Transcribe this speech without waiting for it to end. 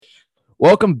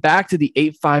Welcome back to the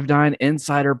 859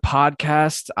 Insider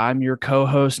Podcast. I'm your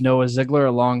co-host, Noah Ziegler,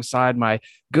 alongside my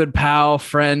good pal,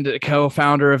 friend,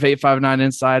 co-founder of 859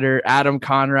 Insider, Adam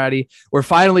Conradi. We're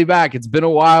finally back. It's been a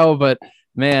while, but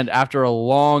man, after a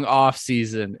long off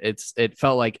season, it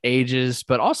felt like ages,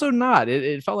 but also not.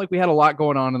 It felt like we had a lot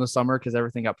going on in the summer because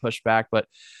everything got pushed back. But,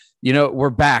 we're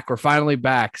back. We're finally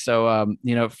back. So,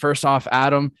 first off,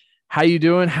 Adam, how you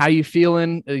doing? How you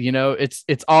feeling?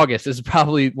 It's August. This is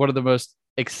probably one of the most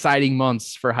exciting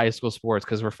months for high school sports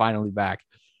because we're finally back.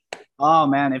 Oh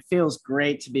man, it feels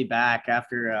great to be back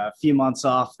after a few months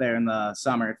off there in the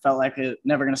summer. It felt like it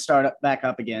never going to start back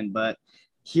up again, but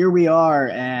here we are,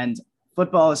 and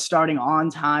football is starting on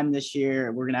time this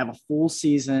year. We're going to have a full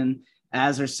season,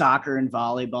 as are soccer and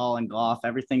volleyball and golf.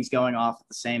 Everything's going off at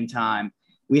the same time.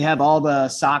 We have all the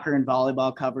soccer and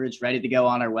volleyball coverage ready to go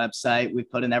on our website. We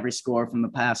put in every score from the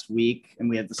past week, and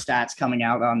we have the stats coming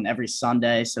out on every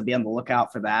Sunday. So be on the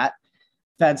lookout for that.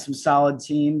 We've had some solid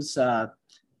teams, got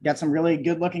some really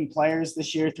good looking players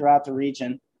this year throughout the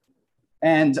region.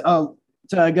 And to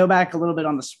go back a little bit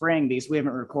on the spring, because we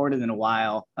haven't recorded in a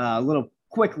while, a little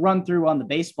quick run through on the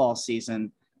baseball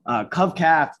season.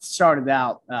 CovCath started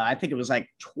out, I think it was like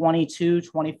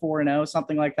 22-24-0,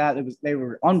 something like that. They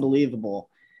were unbelievable.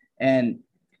 And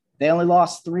they only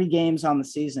lost 3 games on the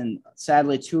season.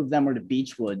 Sadly, 2 of them were to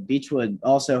Beechwood. Beechwood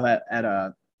also had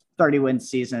a 30-win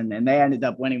season, and they ended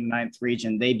up winning the 9th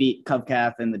region. They beat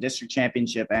CovCath in the district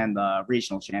championship and the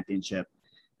regional championship.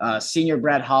 Senior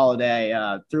Brett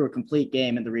Holiday threw a complete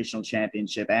game in the regional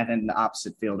championship and in the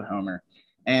opposite field homer.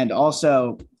 And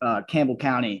also Campbell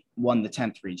County won the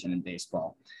 10th region in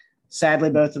baseball. Sadly,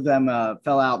 both of them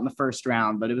fell out in the first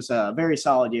round, but it was a very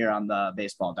solid year on the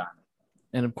baseball diamond.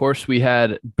 And of course, we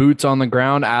had boots on the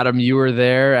ground. Adam, you were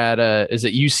there at is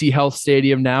it UC Health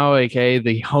Stadium now, aka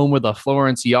the home of the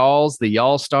Florence Yalls, the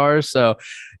Yall Stars. So,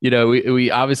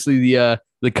 we obviously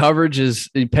the coverage is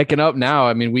picking up now.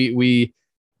 I mean,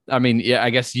 I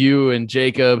guess you and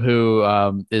Jacob,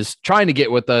 who is trying to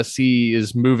get with us, he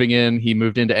is moving in. He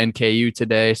moved into NKU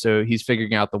today, so he's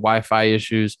figuring out the Wi-Fi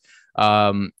issues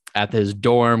at his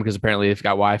dorm because apparently they've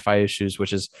got Wi-Fi issues,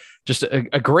 which is just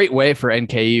a great way for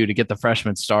NKU to get the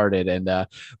freshmen started. And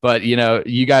but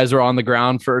you guys were on the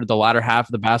ground for the latter half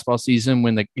of the basketball season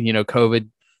when the COVID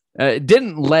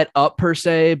didn't let up per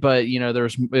se, but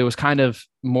it was kind of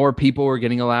more people were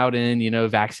getting allowed in.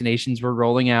 Vaccinations were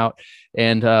rolling out,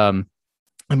 and now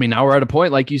we're at a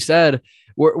point, like you said,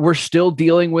 we're still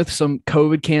dealing with some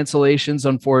COVID cancellations,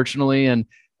 unfortunately, and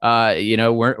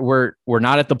we're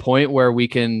not at the point where we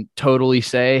can totally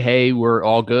say, hey, we're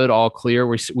all good, all clear.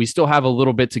 We still have a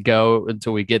little bit to go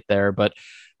until we get there, but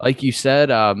like you said,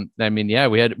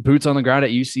 we had boots on the ground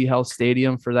at UC Health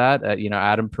Stadium for that.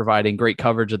 Adam providing great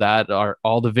coverage of that.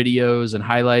 All the videos and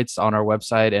highlights on our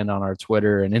website and on our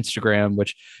Twitter and Instagram,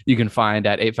 which you can find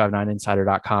at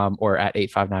 859insider.com or at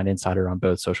 859insider on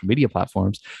both social media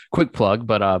platforms. Quick plug,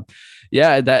 but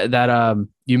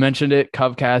you mentioned it.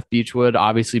 CovCath, Beechwood,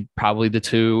 obviously probably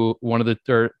two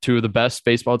of the best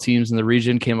baseball teams in the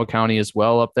region. Campbell County as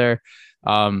well up there.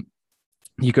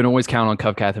 You can always count on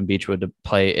CovCath and Beechwood to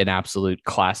play an absolute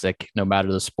classic, no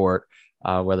matter the sport,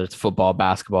 whether it's football,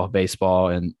 basketball, baseball.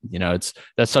 And, that's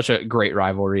such a great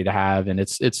rivalry to have. And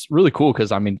it's really cool because,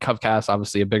 CovCath's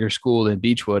obviously a bigger school than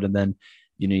Beechwood. And then,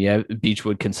 you have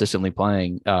Beechwood consistently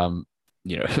playing,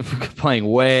 playing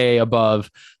way above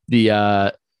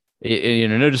the,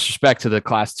 no disrespect to the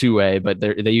Class 2A, but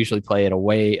they usually play at a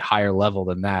way higher level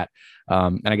than that.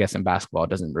 And I guess in basketball, it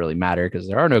doesn't really matter because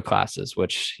there are no classes,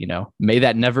 which, may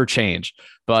that never change.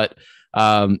 But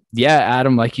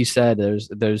Adam, like you said, there's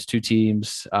those 2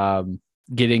 teams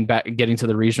getting to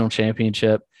the regional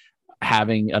championship,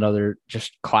 having another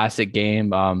just classic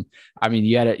game.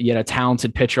 You had a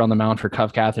talented pitcher on the mound for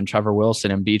CovCath and Trevor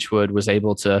Wilson, and Beechwood was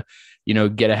able to,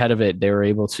 get ahead of it. They were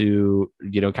able to,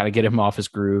 kind of get him off his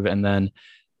groove. And then,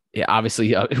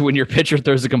 obviously, when your pitcher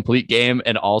throws a complete game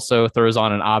and also throws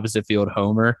on an opposite field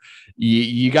homer,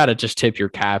 you got to just tip your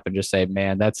cap and just say,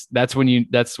 man, that's when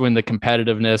the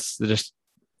competitiveness,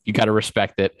 you got to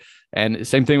respect it. And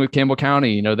same thing with Campbell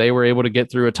County. They were able to get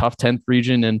through a tough 10th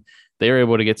region and they were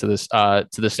able to get to this to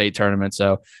the state tournament.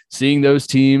 So seeing those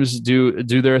teams do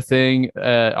their thing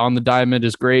on the diamond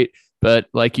is great. But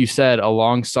like you said, a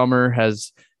long summer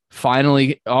has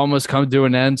finally almost come to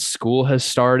an end. School has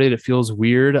started. It feels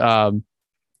weird. I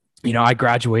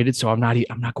graduated, so I'm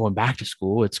not going back to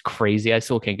school. It's crazy. I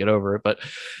still can't get over it. But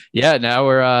yeah, now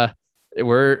we're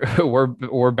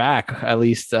back. At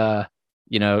least we're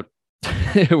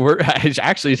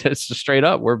actually just straight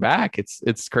up. We're back.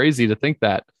 It's crazy to think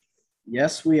that.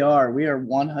 Yes, we are. We are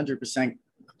 100%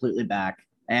 completely back.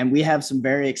 And we have some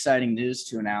very exciting news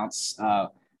to announce.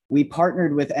 We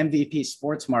partnered with MVP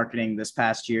Sports Marketing this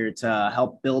past year to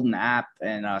help build an app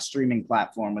and a streaming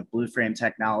platform with Blue Frame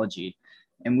technology.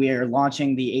 And we are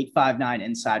launching the 859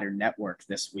 Insider Network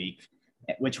this week,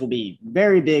 which will be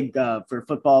very big for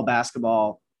football,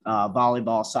 basketball,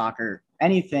 volleyball, soccer,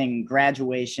 anything,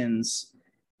 graduations,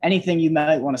 anything you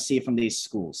might want to see from these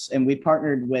schools. And we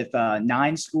partnered with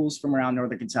 9 schools from around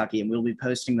Northern Kentucky, and we'll be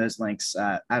posting those links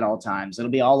at all times. It'll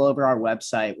be all over our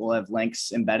website. We'll have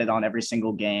links embedded on every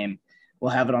single game. We'll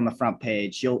have it on the front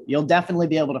page. You'll definitely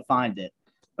be able to find it.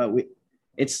 But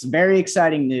it's very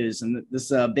exciting news, and this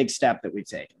is a big step that we've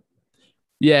taken.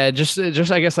 Yeah, just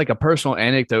I guess like a personal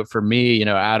anecdote for me,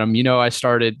 Adam, I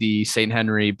started the St.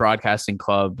 Henry Broadcasting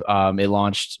Club. It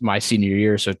launched my senior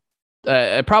year, so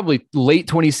probably late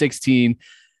 2016.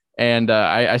 And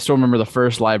I still remember the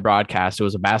first live broadcast. It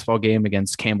was a basketball game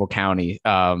against Campbell County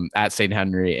at St.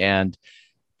 Henry. And,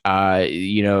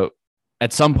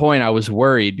 at some point I was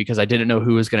worried because I didn't know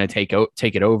who was going to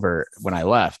take it over when I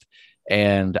left.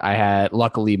 And I had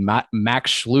luckily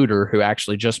Max Schluter, who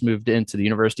actually just moved into the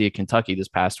University of Kentucky this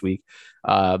past week,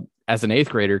 as an 8th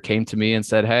grader, came to me and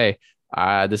said, "Hey,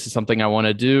 this is something I want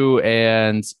to do."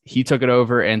 And he took it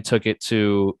over and took it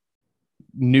to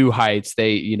new heights.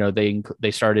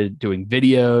 They started doing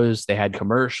videos, they had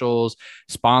commercials,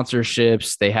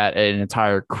 sponsorships, they had an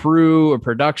entire crew of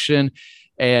production.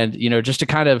 And, just to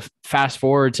kind of fast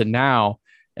forward to now,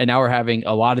 and now we're having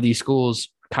a lot of these schools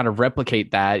kind of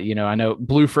replicate that. I know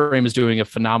Blue Frame is doing a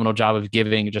phenomenal job of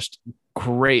giving just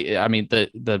great. I mean,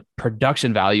 the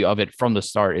production value of it from the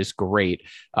start is great.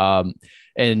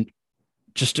 And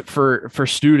just for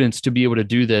students to be able to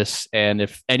do this. And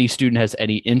if any student has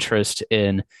any interest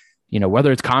in,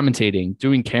 whether it's commentating,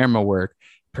 doing camera work,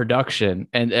 production.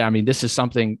 And I mean, this is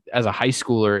something as a high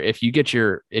schooler, if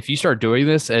you start doing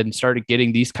this and started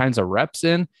getting these kinds of reps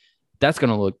in, that's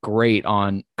going to look great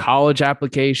on college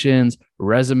applications,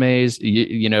 resumes,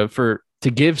 to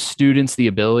give students the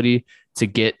ability to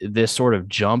get this sort of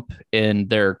jump in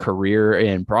their career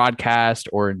in broadcast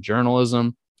or in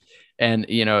journalism. And,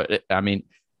 I mean,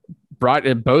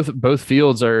 both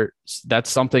fields that's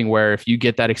something where if you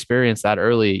get that experience that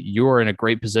early, you're in a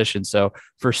great position. So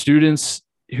for students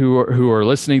who are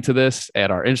listening to this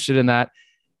and are interested in that,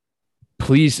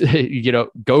 please,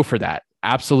 go for that.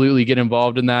 Absolutely get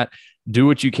involved in that. Do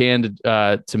what you can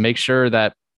to make sure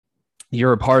that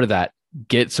you're a part of that.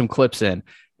 Get some clips in,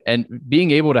 and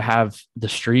being able to have the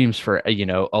streams for,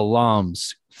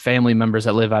 alums, family members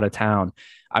that live out of town.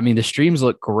 I mean, the streams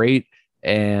look great,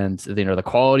 and, the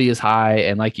quality is high.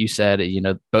 And like you said,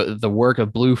 the work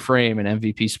of Blue Frame and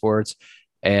MVP Sports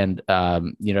and,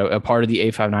 a part of the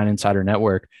 859 Insider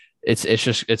Network, it's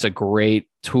a great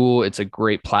tool. It's a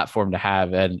great platform to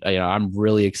have. And, I'm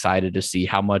really excited to see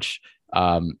how much,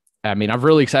 I'm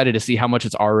really excited to see how much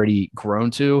it's already grown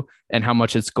to and how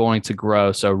much it's going to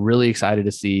grow. So really excited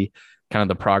to see kind of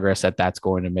the progress that's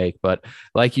going to make. But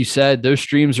like you said, those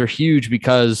streams are huge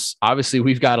because obviously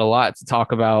we've got a lot to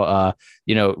talk about.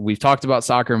 We've talked about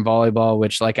soccer and volleyball,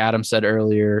 which, like Adam said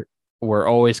earlier, we're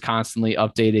always constantly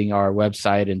updating our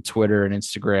website and Twitter and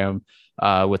Instagram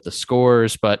with the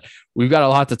scores. But we've got a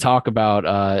lot to talk about,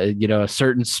 a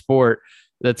certain sport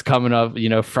that's coming up,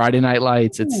 Friday Night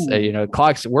Lights. It's,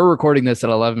 clocks. We're recording this at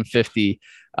 11:50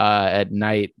 at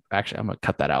night. Actually, I'm going to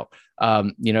cut that out.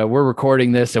 We're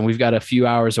recording this and we've got a few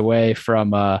hours away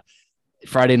from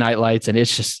Friday Night Lights. And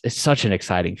it's such an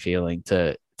exciting feeling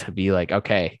to be like,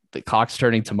 okay, the clock's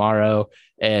turning tomorrow.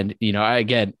 And,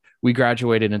 again, we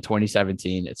graduated in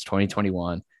 2017. It's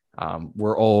 2021.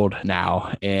 We're old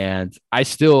now. And I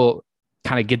still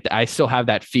kind of I still have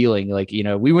that feeling like,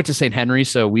 we went to St. Henry,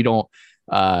 so we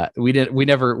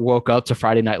never woke up to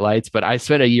Friday Night Lights, but I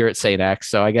spent a year at St. X.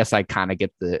 So I guess I kind of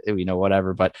get the,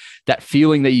 whatever, but that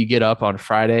feeling that you get up on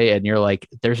Friday and you're like,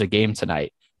 there's a game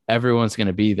tonight. Everyone's going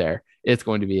to be there. It's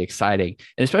going to be exciting.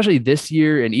 And especially this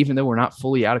year. And even though we're not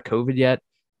fully out of COVID yet,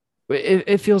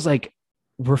 it feels like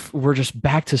we're just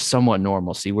back to somewhat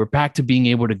normalcy. We're back to being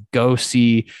able to go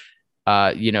see,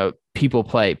 people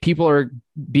play. People are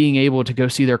being able to go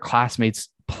see their classmates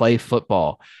play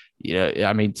football.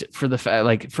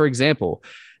 For example,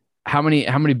 how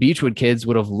many Beechwood kids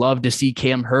would have loved to see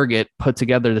Cam Herget put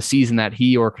together the season that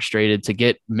he orchestrated to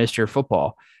get Mr.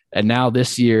 Football. And now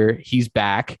this year he's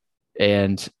back,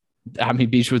 and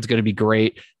Beechwood's going to be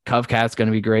great. Covcat's going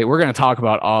to be great. We're going to talk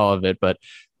about all of it, but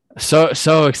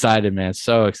so excited, man.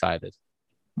 So excited.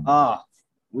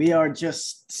 We are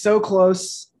just so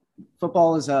close.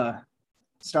 Football is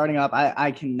starting up.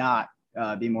 I cannot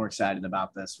be more excited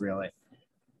about this, really.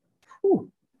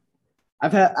 Whew.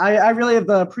 I really have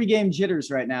the pregame jitters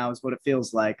right now, is what it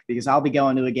feels like, because I'll be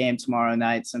going to a game tomorrow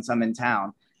night since I'm in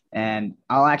town, and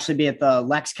I'll actually be at the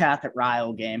Lex Cath at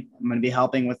Ryle game. I'm going to be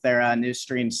helping with their new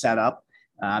stream setup.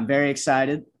 I'm very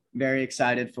excited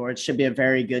for it. Should be a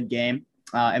very good game.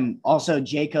 And also,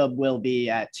 Jacob will be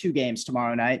at two games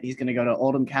tomorrow night. He's going to go to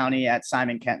Oldham County at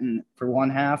Simon Kenton for one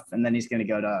half, and then he's going to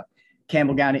go to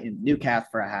Campbell County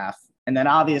Newcath for a half. And then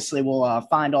obviously we'll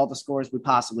find all the scores we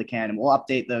possibly can, and we'll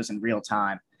update those in real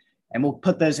time. And we'll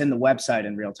put those in the website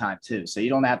in real time too. So you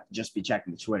don't have to just be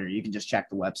checking the Twitter. You can just check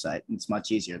the website. It's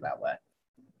much easier that way.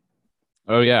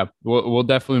 Oh yeah, we'll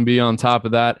definitely be on top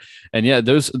of that. And yeah,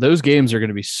 those games are going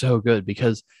to be so good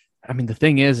because I mean the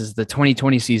thing is the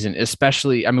 2020 season,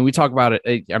 especially. I mean, we talk about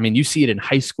it. I mean, you see it in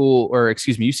high school, or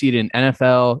excuse me, you see it in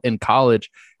NFL, in college.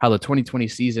 How the 2020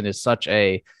 season is such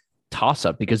a toss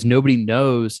up because nobody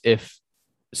knows if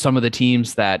some of the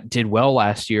teams that did well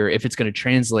last year, if it's going to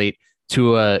translate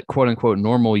to a quote unquote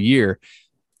normal year.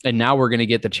 And now we're going to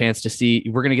get the chance to see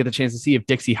if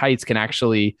Dixie Heights can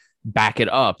actually back it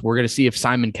up. We're going to see if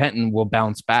Simon Kenton will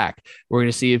bounce back. We're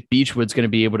going to see if Beechwood's going to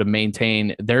be able to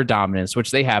maintain their dominance,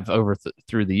 which they have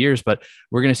through the years, but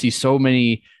we're going to see so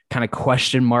many kind of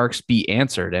question marks be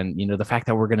answered. And, you know, the fact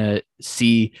that we're going to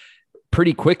see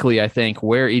pretty quickly, I think,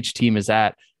 where each team is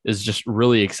at is just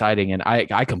really exciting. And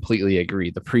I completely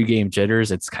agree. The pregame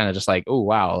jitters, it's kind of just like, oh,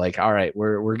 wow. Like, all right,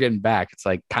 we're getting back. It's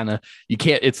like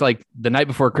it's like the night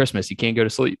before Christmas, you can't go to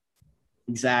sleep.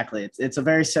 Exactly. It's a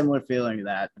very similar feeling to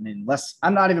that. I mean,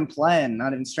 I'm not even playing,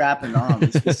 not even strapping on.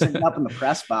 Just sitting up in the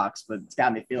press box, but it's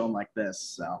got me feeling like this.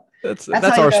 So that's how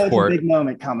our you know sport. It's a big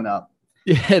moment coming up.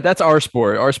 Yeah, that's our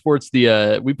sport. Our sport's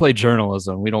we play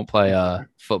journalism. We don't play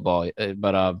football.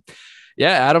 But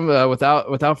yeah, Adam,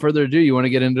 without further ado, you want to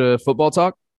get into football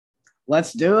talk?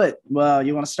 Let's do it. Well,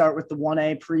 you want to start with the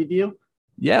 1A preview?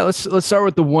 Yeah, let's start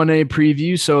with the 1A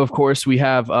preview. So, of course, we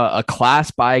have a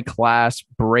class by class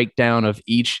breakdown of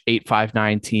each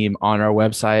 859 team on our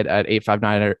website at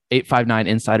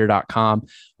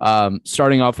 859insider.com.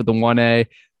 Starting off with the 1A,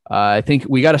 I think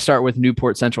we got to start with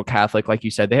Newport Central Catholic. Like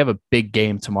you said, they have a big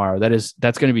game tomorrow. That's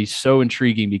going to be so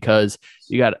intriguing because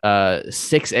you got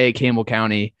 6A Campbell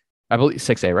County, I believe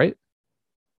 6A, right?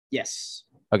 Yes.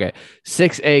 Okay.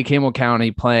 6A Campbell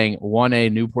County playing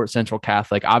 1A Newport Central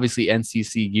Catholic. Obviously,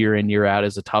 NCC year in, year out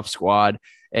is a tough squad.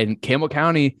 And Campbell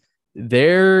County,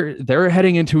 they're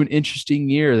heading into an interesting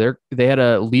year. They had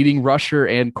a leading rusher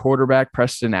and quarterback,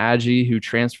 Preston Agee, who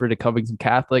transferred to Covington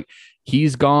Catholic.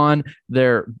 He's gone.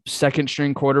 Their second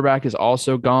string quarterback is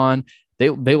also gone. They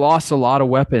lost a lot of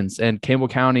weapons. And Campbell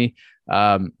County,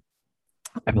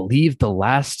 I believe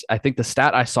I think the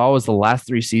stat I saw was the last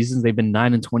 3 seasons they've been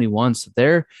 9-21. So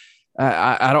they're,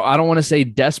 I don't want to say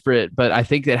desperate, but I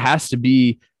think it has to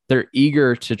be they're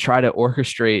eager to try to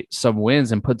orchestrate some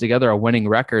wins and put together a winning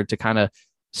record to kind of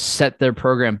set their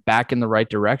program back in the right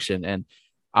direction. And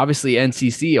obviously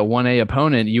NCC, a 1A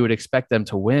opponent, you would expect them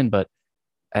to win, but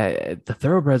the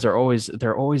Thoroughbreds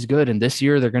they're always good. And this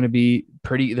year they're going to be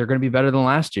better than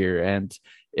last year. And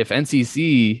if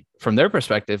NCC, from their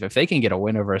perspective, if they can get a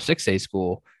win over a 6A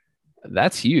school,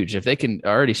 that's huge. If they can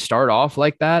already start off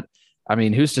like that, I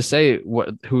mean, who's to say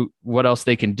what else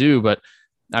they can do? But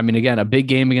I mean, again, a big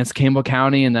game against Campbell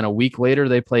County, and then a week later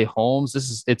they play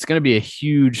Holmes. It's going to be a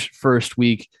huge first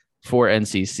week for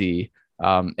NCC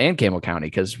and Campbell County,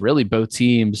 because really both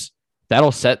teams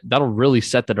that'll really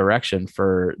set the direction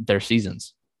for their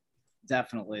seasons.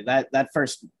 Definitely. That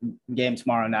first game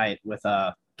tomorrow night with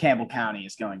Campbell County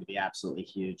is going to be absolutely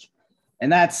huge.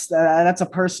 And that's a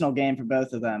personal game for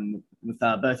both of them, with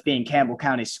both being Campbell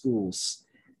County schools.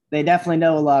 They definitely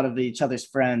know a lot of each other's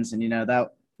friends, and, you know,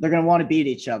 that they're going to want to beat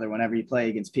each other whenever you play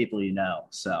against people you know.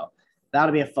 So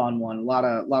that'll be a fun one. A lot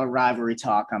of rivalry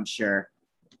talk, I'm sure.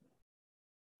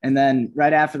 And then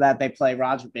right after that, they play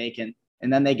Roger Bacon,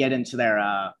 and then they get into their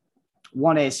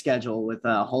 1A schedule with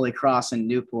Holy Cross and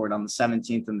Newport on the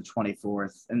 17th and the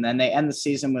 24th. And then they end the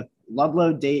season with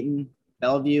Ludlow, Dayton,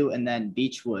 Bellevue, and then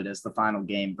Beechwood as the final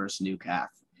game versus Newcath.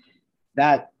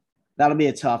 That'll be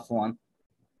a tough one.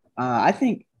 I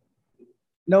think,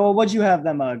 Noah, what'd you have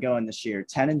them going this year?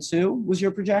 10-2 was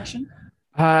your projection?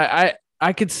 I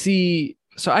could see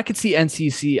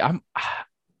NCC.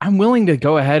 I'm willing to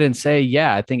go ahead and say,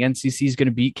 yeah, I think NCC is going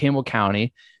to beat Campbell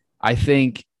County. I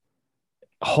think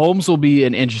Holmes will be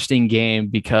an interesting game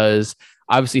because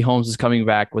obviously Holmes is coming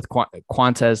back with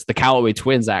Quantez, the Callaway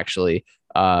twins, actually,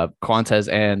 Quantez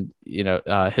and,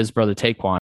 his brother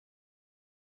Taquan.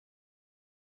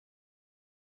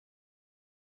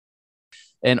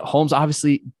 And Holmes,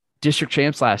 obviously district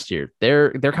champs last year.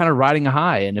 They're kind of riding a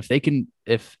high. And if they can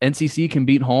if NCC can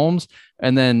beat Holmes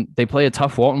and then they play a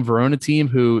tough Walton Verona team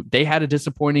who they had a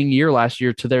disappointing year last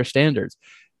year to their standards,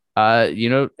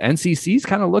 NCC is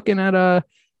kind of looking at a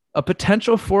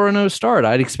potential 4-0 start.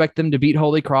 I'd expect them to beat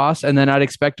Holy Cross, and then I'd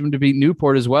expect them to beat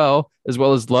Newport as well as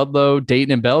Ludlow,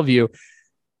 Dayton, and Bellevue.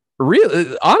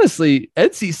 Really, honestly,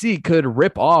 NCC could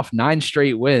rip off 9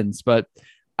 straight wins, but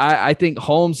I think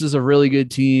Holmes is a really good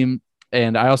team.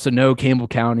 And I also know Campbell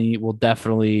County will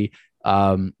definitely,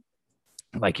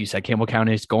 like you said, Campbell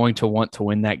County is going to want to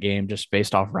win that game just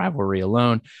based off rivalry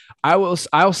alone. I'll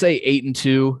say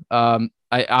 8-2.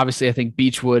 I think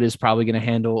Beechwood is probably going to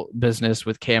handle business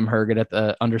with Cam Herget at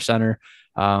the under center.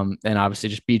 And obviously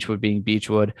just Beechwood being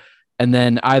Beechwood. And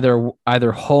then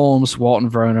either Holmes, Walton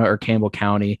Verona, or Campbell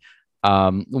County.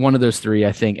 One of those three,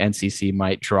 I think NCC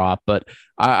might drop, but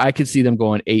I could see them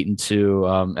going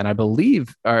 8-2. And I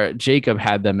believe Jacob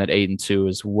had them at 8-2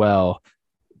 as well.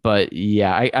 But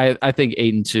yeah, I think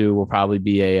 8-2 will probably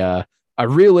be a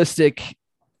realistic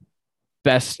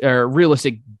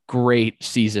great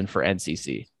season for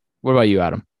NCC. What about you,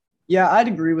 Adam? Yeah, I'd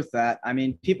agree with that. I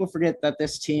mean, people forget that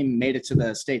this team made it to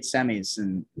the state semis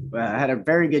and had a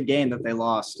very good game that they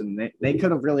lost, and they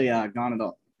could have really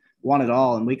won it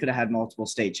all, and we could have had multiple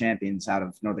state champions out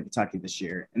of Northern Kentucky this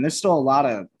year. And there's still a lot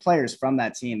of players from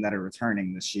that team that are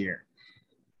returning this year.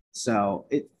 So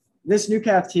this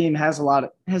Newcastle team has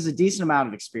a decent amount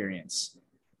of experience,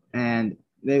 and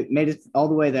they made it all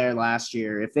the way there last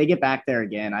year. If they get back there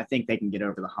again, I think they can get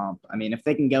over the hump. I mean, if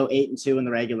they can go 8-2 in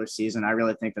the regular season, I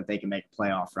really think that they can make a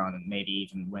playoff run and maybe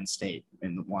even win state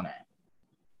in the 1A.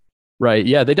 Right.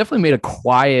 Yeah, they definitely made a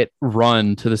quiet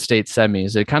run to the state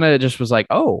semis. It kind of just was like,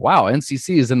 oh wow,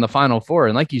 NCC is in the Final Four,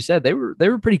 and like you said, they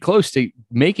were pretty close to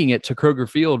making it to Kroger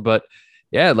Field. But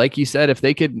yeah, like you said, if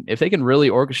they can really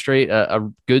orchestrate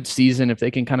a good season, if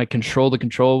they can kind of control the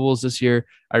controllables this year,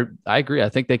 I agree. I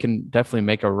think they can definitely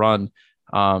make a run.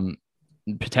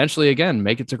 Potentially again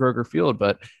make it to Kroger Field.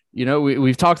 But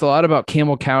we've talked a lot about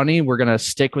Campbell County. We're going to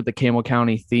stick with the Campbell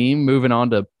County theme. Moving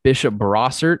on to Bishop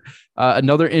Brossart.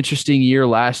 Another interesting year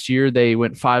last year. They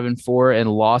went 5-4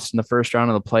 and lost in the first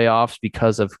round of the playoffs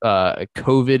because of a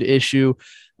COVID issue.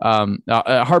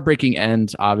 A heartbreaking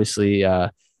end, obviously,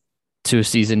 to a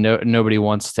season. Nobody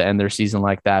wants to end their season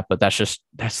like that, but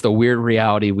that's the weird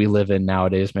reality we live in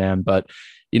nowadays, man. But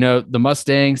the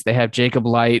Mustangs, they have Jacob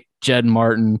Light, Jed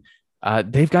Martin.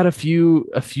 They've got a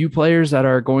few players that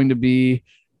are going to be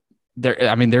there.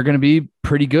 I mean, they're going to be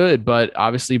pretty good, but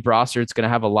obviously Brossart's going to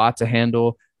have a lot to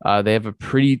handle. They have a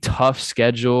pretty tough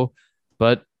schedule,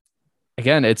 but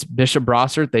again, it's Bishop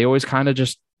Brossart. They always kind of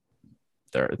it's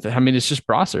just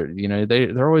Brossart.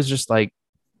 They're always just like,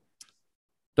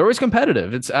 they're always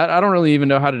competitive. I don't really even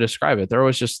know how to describe it. They're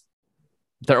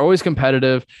always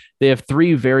competitive. They have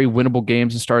 3 very winnable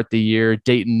games to start the year: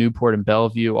 Dayton, Newport, and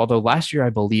Bellevue. Although last year, I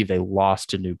believe they lost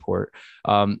to Newport.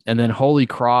 And then Holy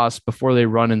Cross before they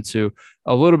run into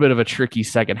a little bit of a tricky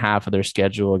second half of their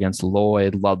schedule against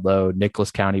Lloyd, Ludlow,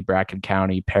 Nicholas County, Bracken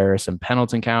County, Paris, and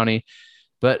Pendleton County.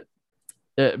 But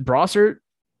Brossart,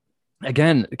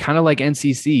 again, kind of like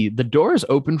NCC, the door is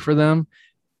open for them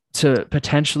to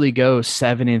potentially go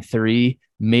 7-3,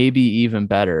 maybe even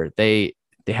better. They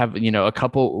have, a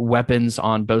couple weapons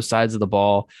on both sides of the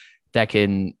ball that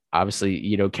can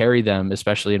obviously, carry them,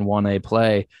 especially in 1A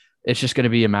play. It's just going to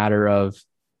be a matter of,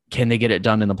 can they get it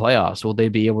done in the playoffs? Will they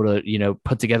be able to,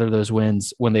 put together those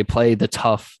wins when they play the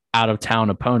tough out of town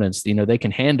opponents? They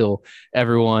can handle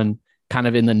everyone kind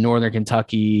of in the Northern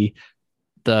Kentucky,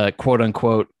 the quote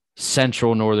unquote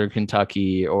central Northern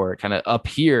Kentucky, or kind of up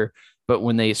here. But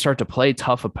when they start to play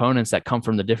tough opponents that come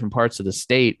from the different parts of the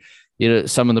state,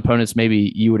 some of the opponents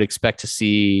maybe you would expect to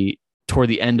see toward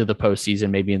the end of the postseason,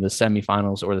 maybe in the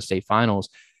semifinals or the state finals,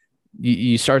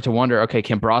 you start to wonder, okay,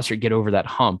 can Brossart get over that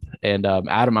hump? And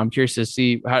Adam, I'm curious to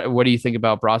see what do you think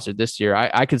about Brossart this year?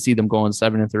 I could see them going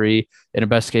 7-3 in a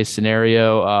best case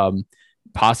scenario,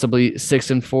 possibly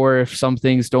 6-4 if some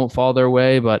things don't fall their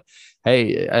way. But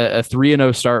hey, a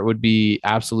 3-0 start would be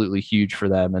absolutely huge for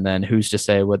them. And then who's to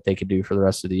say what they could do for the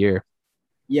rest of the year?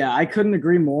 Yeah, I couldn't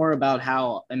agree more about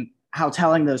how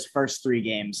telling those first 3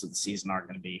 games of the season are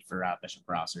going to be for Bishop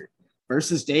Brossart.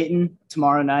 Versus Dayton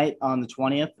tomorrow night on the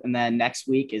 20th, and then next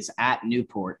week is at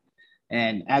Newport.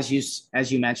 And as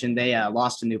you mentioned, they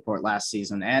lost to Newport last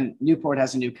season, and Newport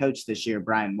has a new coach this year,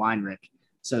 Brian Weinrich.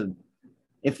 So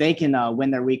if they can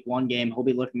win their week 1 game, he'll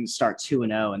be looking to start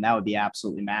 2-0, and that would be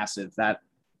absolutely massive.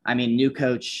 New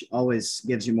coach always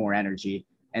gives you more energy.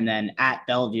 And then at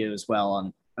Bellevue as well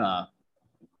on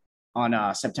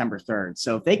on September 3rd.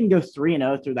 So if they can go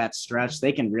 3-0 through that stretch,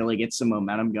 they can really get some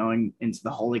momentum going into the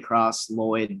Holy Cross,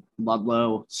 Lloyd,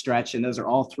 Ludlow stretch. And those are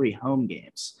all 3 home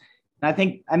games. And I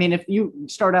think, I mean, if you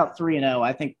start out 3-0,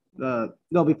 I think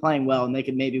they'll be playing well and they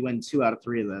could maybe win 2 out of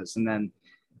 3 of those. And then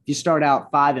if you start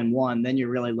out 5-1, then you're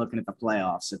really looking at the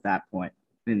playoffs at that point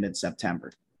in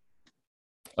mid-September.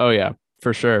 Oh yeah,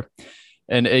 for sure.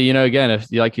 And again, if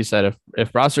like you said,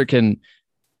 if Brossard can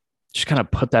just kind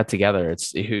of put that together,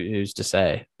 it's who's to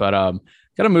say. But kind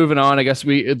of moving on, I guess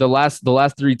the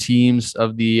last 3 teams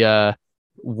of the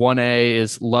 1A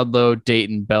is Ludlow,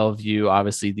 Dayton, Bellevue.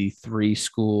 Obviously, the 3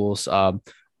 schools on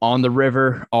the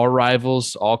river, all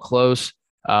rivals, all close.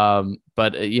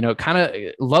 But kind of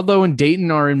Ludlow and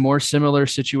Dayton are in more similar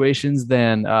situations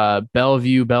than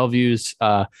Bellevue. Bellevue's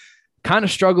kind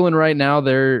of struggling right now.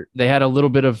 They had a little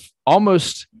bit of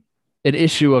almost an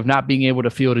issue of not being able to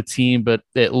field a team, but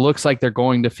it looks like they're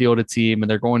going to field a team and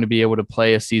they're going to be able to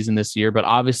play a season this year. But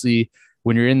obviously,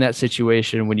 when you're in that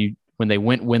situation, when they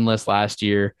went winless last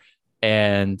year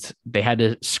and they had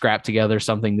to scrap together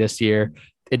something this year,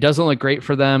 it doesn't look great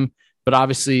for them. But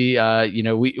obviously,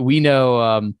 we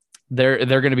know they're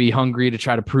going to be hungry to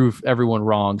try to prove everyone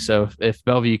wrong. So if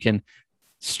Bellevue can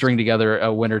string together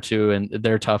a win or two and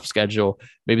their tough schedule,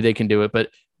 maybe they can do it. But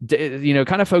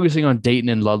kind of focusing on Dayton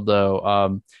and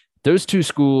Ludlow, those 2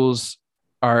 schools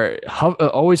are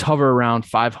always hover around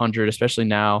 500, especially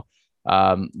now.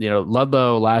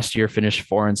 Ludlow last year finished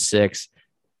 4-6,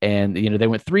 and they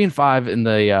went 3-5 in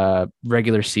the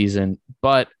regular season,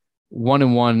 but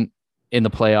 1-1 in the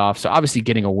playoffs. So obviously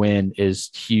getting a win is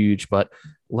huge, but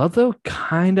Ludlow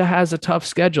kind of has a tough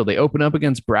schedule. They open up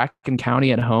against Bracken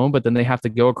County at home, but then they have to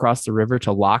go across the river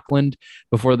to Lockland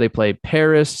before they play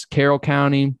Paris, Carroll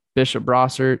County, Bishop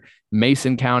Brossart,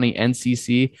 Mason County,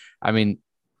 NCC. I mean,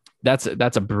 that's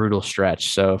a brutal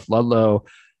stretch. So if Ludlow,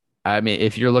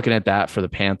 if you're looking at that for the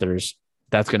Panthers,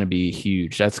 that's going to be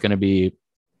huge. That's going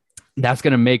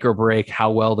to make or break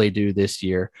how well they do this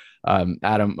year.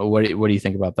 Adam, what do you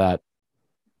think about that?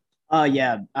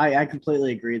 Yeah, I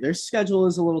completely agree. Their schedule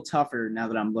is a little tougher now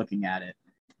that I'm looking at it.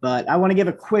 But I want to give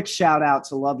a quick shout out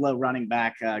to Ludlow running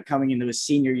back coming into his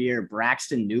senior year,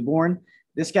 Braxton Newborn.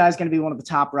 This guy's going to be one of the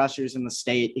top rushers in the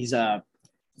state. He's a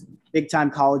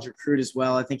big-time college recruit as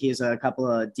well. I think he has a couple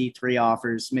of D3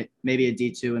 offers, maybe a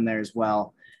D2 in there as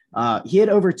well. He had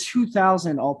over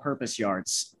 2,000 all-purpose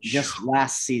yards just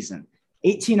last season,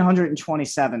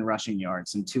 1,827 rushing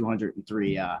yards and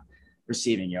 203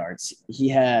 receiving yards. He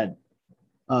had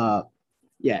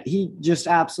he just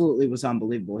absolutely was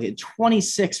unbelievable. He had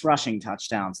 26 rushing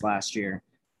touchdowns last year,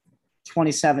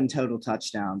 27 total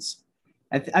touchdowns.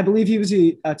 I believe he was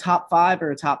a top 5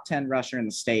 or a top 10 rusher in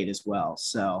the state as well.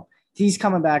 So he's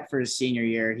coming back for his senior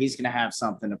year. He's going to have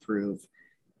something to prove.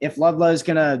 If Ludlow's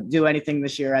going to do anything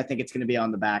this year, I think it's going to be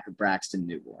on the back of Braxton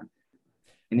Newborn.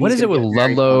 And what is it with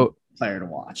Ludlow? Player to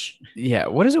watch. Yeah.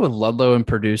 What is it with Ludlow and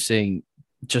producing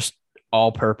just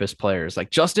all-purpose players?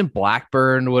 Like Justin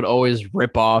Blackburn would always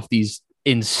rip off these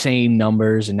insane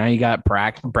numbers, and now you got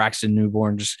Braxton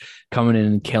Newborn just coming in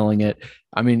and killing it.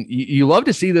 I mean, you love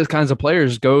to see those kinds of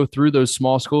players go through those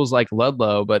small schools like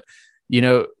Ludlow, but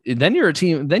then you're a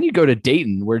team. Then you go to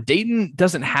Dayton, where Dayton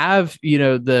doesn't have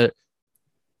the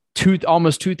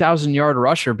almost 2,000 yard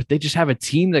rusher, but they just have a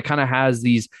team that kind of has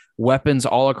these weapons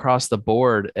all across the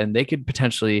board, and they could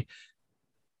potentially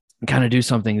kind of do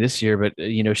something this year. But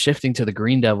shifting to the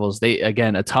Green Devils, they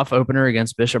again a tough opener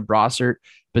against Bishop Brossart,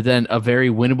 but then a very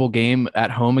winnable game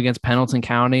at home against Pendleton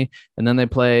County, and then they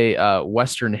play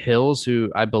Western Hills,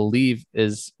 who I believe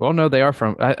is they are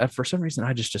from. For some reason,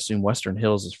 I just assume Western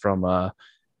Hills is from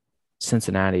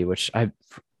Cincinnati, which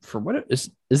is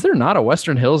there not a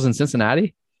Western Hills in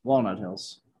Cincinnati? Walnut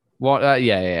Hills. Well,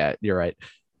 yeah, you're right.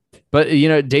 But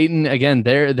Dayton again,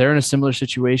 they're in a similar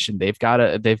situation. They've got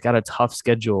a tough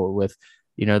schedule with,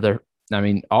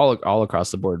 all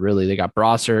across the board really. They got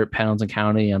Brossart, Pendleton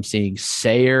County. I'm seeing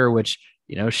Sayre, which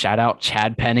shout out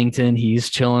Chad Pennington. He's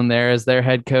chilling there as their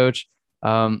head coach.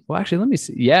 Well, actually, let me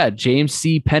see. Yeah, James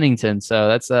C. Pennington. So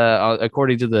that's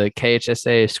according to the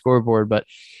KHSA scoreboard. But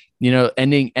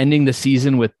ending the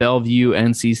season with Bellevue,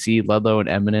 NCC, Ludlow, and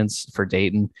Eminence for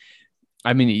Dayton.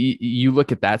 I mean, you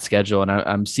look at that schedule, and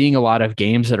I'm seeing a lot of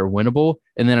games that are winnable,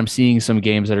 and then I'm seeing some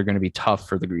games that are going to be tough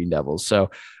for the Green Devils.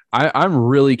 So I'm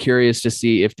really curious to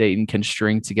see if Dayton can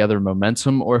string together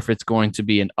momentum, or if it's going to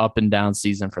be an up and down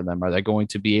season for them. Are they going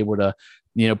to be able to,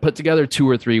 put together 2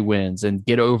 or 3 wins and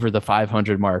get over the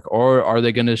 500 mark, or are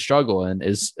they going to struggle? And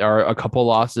are a couple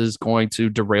losses going to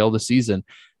derail the season?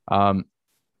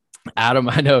 Adam,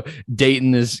 I know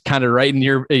Dayton is kind of right in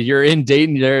you're in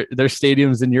Dayton, their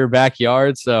stadium's in your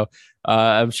backyard. So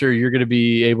I'm sure you're going to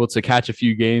be able to catch a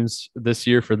few games this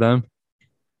year for them.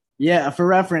 Yeah, for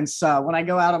reference, when I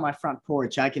go out on my front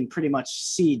porch, I can pretty much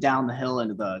see down the hill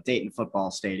into the Dayton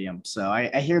football stadium. So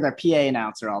I hear their PA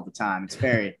announcer all the time. It's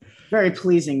very, very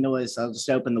pleasing noise. I'll just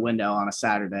open the window on a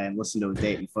Saturday and listen to a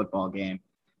Dayton football game.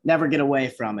 Never get away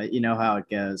from it. You know how it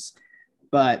goes.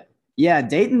 But yeah,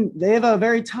 Dayton, they have a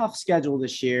very tough schedule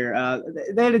this year.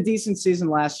 They had a decent season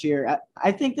last year.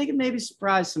 I think they can maybe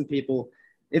surprise some people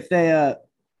if they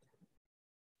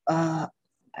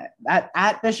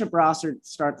at Bishop Ross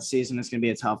start the season is going to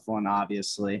be a tough one,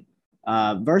 obviously.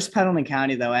 Versus Pendleton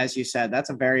County, though, as you said, that's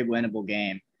a very winnable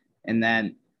game. And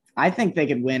then I think they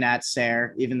could win at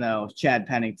Sayre, even though Chad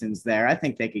Pennington's there. I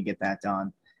think they could get that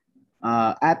done.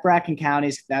 At Bracken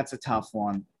Counties, that's a tough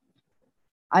one.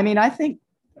 I mean, I think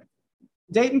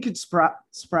Dayton could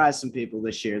surprise some people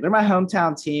this year. They're my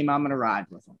hometown team. I'm going to ride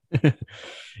with them.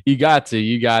 You got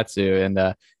to.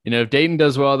 And, if Dayton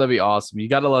does well, that'd be awesome. You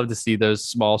got to love to see those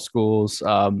small schools,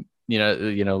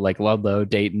 like Ludlow,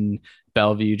 Dayton,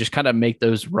 Bellevue, just kind of make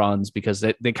those runs because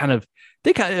they kind of,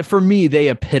 for me, they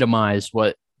epitomize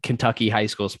what Kentucky high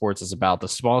school sports is about. The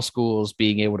small schools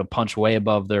being able to punch way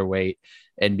above their weight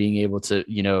and being able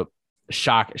to,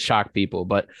 shock people.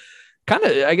 But kind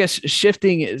of, I guess,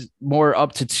 shifting is more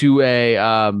up to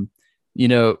 2A.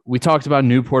 We talked about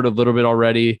Newport a little bit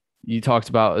already. You talked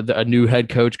about a new head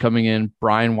coach coming in,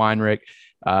 Brian Weinrich.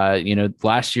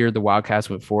 Last year the Wildcats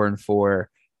went 4-4.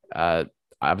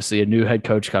 Obviously, a new head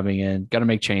coach coming in, got to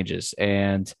make changes.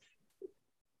 And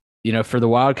for the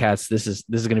Wildcats, this is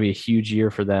going to be a huge year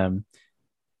for them.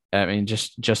 I mean,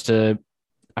 just to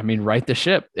right the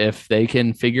ship. If they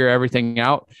can figure everything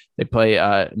out, they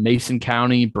play Mason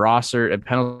County, Brossart, and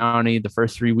Pendleton County the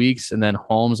first 3 weeks, and then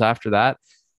Holmes after that.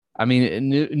 I mean,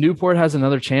 Newport has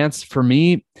another chance. For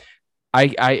me, I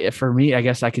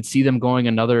guess I could see them going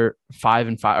another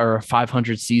 5-5 or a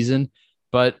 500 season,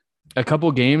 but a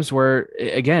couple games where,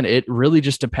 again, it really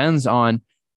just depends on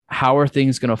how are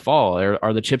things going to fall.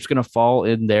 Are the chips going to fall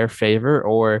in their favor,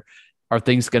 or are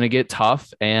things going to get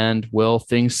tough and will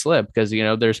things slip? Because,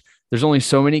 there's only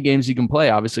so many games you can play,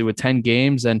 obviously, with 10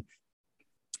 games, and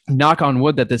knock on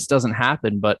wood that this doesn't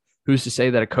happen. But who's to say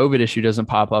that a COVID issue doesn't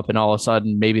pop up and all of a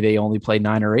sudden maybe they only play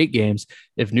 9 or 8 games?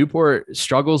 If Newport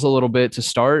struggles a little bit to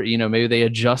start, maybe they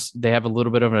have a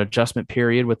little bit of an adjustment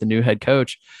period with the new head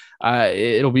coach.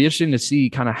 It'll be interesting to see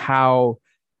kind of how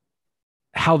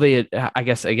they, I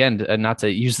guess, again, not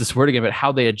to use this word again, but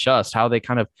how they adjust, how they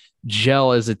kind of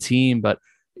gel as a team. But,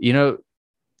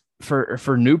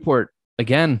 for Newport,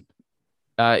 again,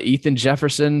 Ethan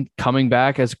Jefferson coming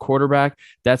back as a quarterback,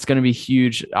 that's going to be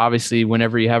huge. Obviously,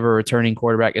 whenever you have a returning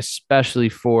quarterback, especially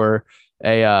for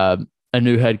a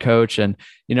new head coach. And,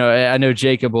 I know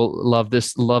Jacob will loved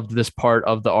this part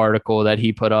of the article that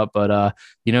he put up, but,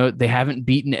 they haven't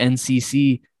beaten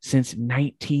NCC since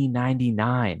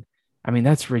 1999. I mean,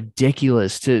 that's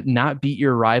ridiculous to not beat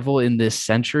your rival in this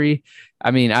century.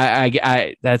 I mean,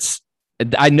 I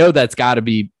know that's got to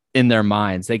be in their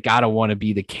minds. They got to want to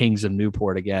be the kings of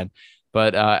Newport again.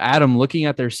 But Adam, looking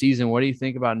at their season, what do you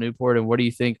think about Newport, and what do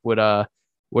you think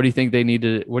they need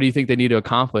to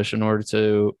accomplish in order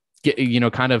to get,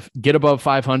 kind of get above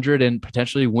 500 and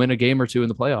potentially win a game or two in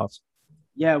the playoffs?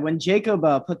 Yeah, when Jacob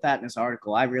put that in his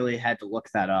article, I really had to look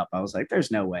that up. I was like,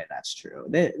 there's no way that's true.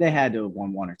 They had to have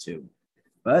won 1 or 2.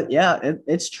 But yeah,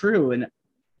 it's true. And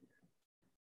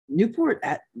Newport,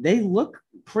 they look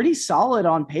pretty solid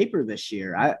on paper this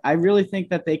year. I really think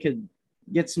that they could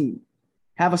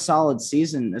have a solid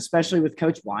season, especially with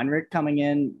Coach Weinrich coming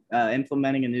in,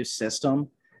 implementing a new system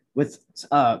with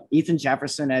Ethan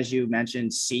Jefferson, as you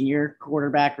mentioned, senior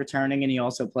quarterback returning, and he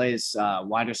also plays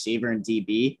wide receiver and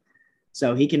DB.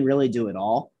 So he can really do it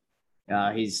all.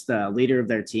 He's the leader of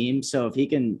their team. So if he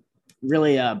can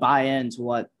really buy into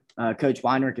what Coach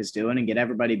Weinrich is doing and get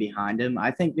everybody behind him,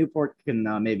 I think Newport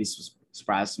can maybe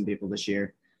surprise some people this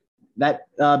year. That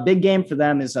big game for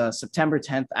them is September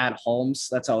 10th at Holmes.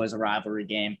 That's always a rivalry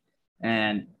game.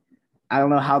 And I don't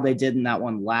know how they did in that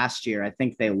one last year. I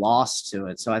think they lost to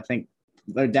it. So I think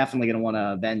they're definitely going to want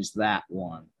to avenge that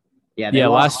one. Yeah, they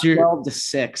lost last year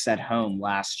 12-6 at home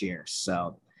last year.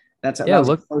 So that was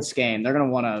a close game. They're going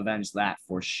to want to avenge that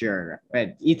for sure.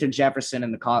 But Ethan Jefferson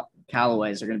and the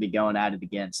Callaways are going to be going at it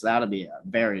again. So that'll be a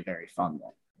very, very fun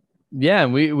one. Yeah.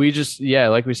 And we just,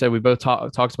 like we said, we both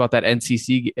talked about that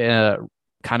NCC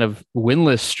kind of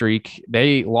winless streak.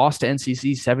 They lost to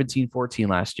NCC 17-14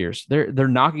 last year. So they're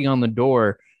knocking on the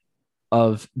door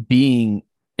of being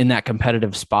in that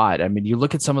competitive spot. I mean, you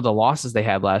look at some of the losses they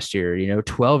had last year,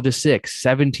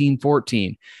 12-6,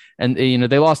 17-14. And,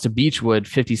 they lost to Beechwood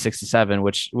 56-7,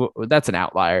 which that's an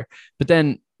outlier. But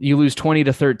then you lose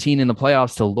 20-13 in the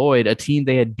playoffs to Lloyd, a team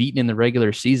they had beaten in the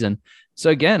regular season. So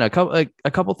again, a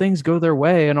couple things go their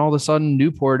way, and all of a sudden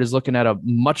Newport is looking at a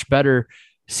much better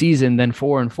season than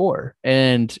 4-4.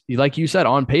 And like you said,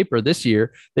 on paper this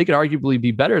year, they could arguably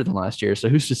be better than last year. So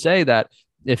who's to say that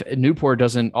if Newport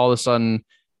doesn't all of a sudden,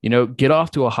 get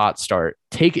off to a hot start,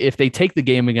 if they take the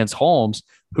game against Holmes,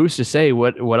 who's to say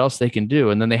what else they can do?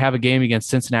 And then they have a game against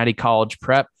Cincinnati College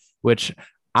Prep, which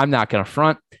I'm not going to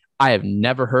front. I have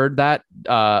never heard that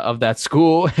of that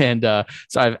school. And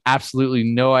so I have absolutely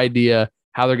no idea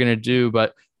how they're going to do.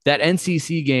 But that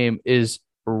NCC game is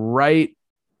right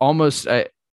almost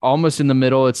in the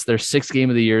middle. It's their 6th game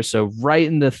of the year. So right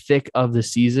in the thick of the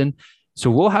season. So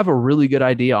we'll have a really good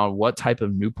idea on what type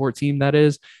of Newport team that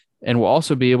is. And we'll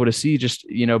also be able to see just,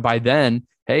 by then,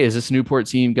 hey, is this Newport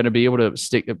team going to be able to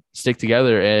stick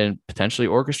together and potentially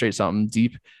orchestrate something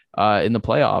deep in the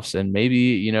playoffs? And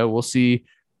maybe, we'll see.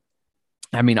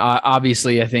 I mean,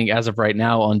 obviously, I think as of right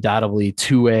now, undoubtedly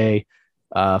 2A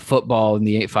football in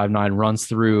the 859 runs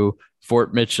through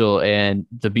Fort Mitchell and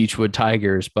the Beechwood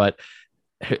Tigers. But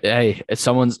hey, if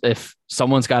someone's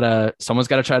got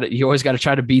to try to, you always got to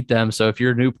try to beat them. So if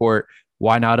you're Newport,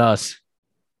 why not us?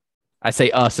 I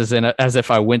say us as if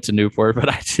I went to Newport, but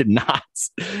I did not.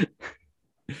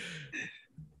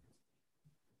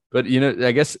 But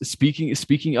I guess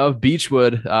speaking of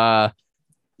Beechwood, they're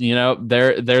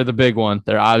the big one.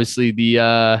 They're obviously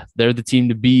they're the team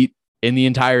to beat in the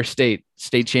entire state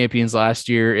champions last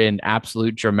year in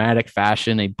absolute dramatic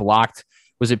fashion. They blocked,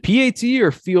 was it PAT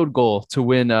or field goal to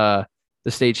win the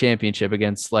state championship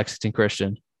against Lexington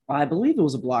Christian? I believe it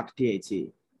was a blocked PAT.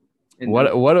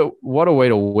 What a way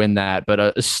to win that.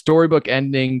 But a storybook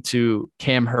ending to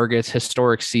Cam Herget's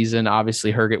historic season.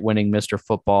 Obviously, Herget winning Mr.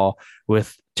 Football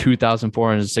with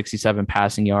 2,467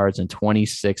 passing yards and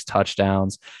 26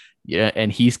 touchdowns. Yeah,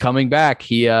 and he's coming back.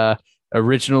 He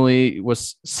originally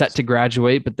was set to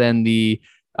graduate, but then the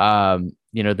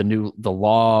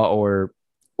law or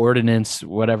ordinance,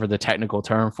 whatever the technical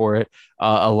term for it,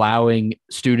 allowing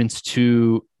students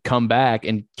to come back.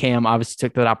 And Cam obviously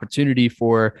took that opportunity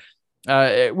for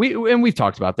we've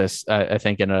talked about this, I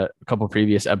think, in a couple of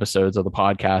previous episodes of the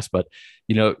podcast, but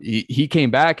he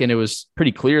came back, and it was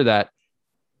pretty clear that,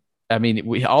 I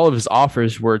mean, all of his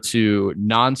offers were to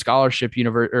non-scholarship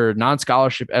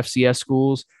FCS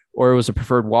schools, or it was a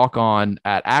preferred walk-on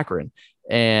at Akron.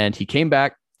 And he came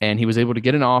back, and he was able to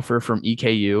get an offer from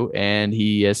EKU, and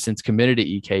he has since committed to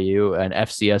EKU, an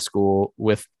FCS school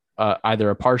with either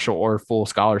a partial or full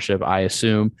scholarship, I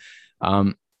assume.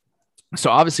 So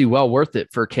obviously well worth it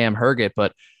for Cam Herget,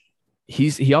 but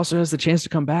he also has the chance to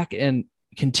come back and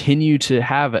continue to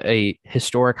have a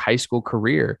historic high school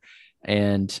career.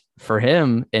 And for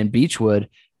him and Beechwood,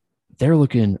 they're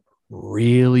looking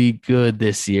really good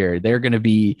this year. They're going to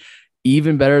be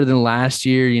even better than last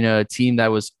year. A team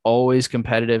that was always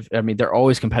competitive. I mean, they're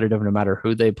always competitive no matter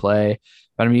who they play.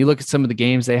 But I mean, you look at some of the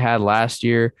games they had last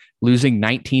year, losing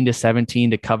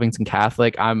 19-17 to Covington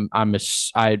Catholic. I'm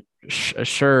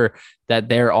sure that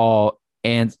they're all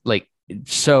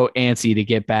so antsy to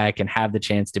get back and have the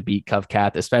chance to beat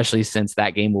Covcath, especially since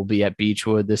that game will be at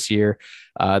Beechwood this year.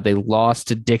 They lost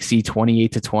to Dixie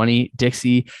 28-20.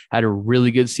 Dixie had a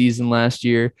really good season last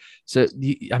year. So,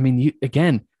 I mean,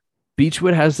 again,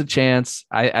 Beechwood has the chance.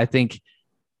 I think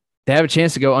they have a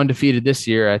chance to go undefeated this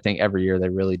year. I think every year they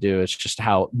really do. It's just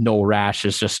how Noel Rash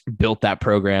has just built that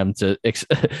program to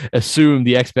assume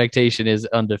the expectation is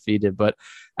undefeated. But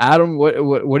Adam,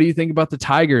 what do you think about the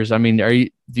Tigers? I mean,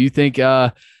 do you think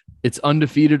it's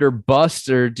undefeated or bust,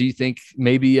 or do you think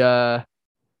maybe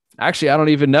actually, I don't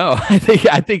even know. I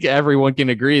think everyone can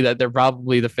agree that they're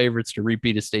probably the favorites to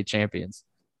repeat as state champions.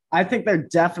 I think they're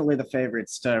definitely the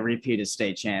favorites to repeat as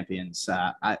state champions.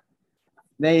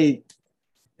 They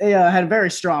had a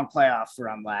very strong playoff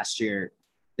run last year.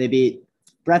 They beat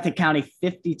Breathitt County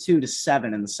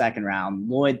 52-7 in the second round,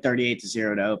 Lloyd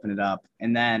 38-0 to open it up.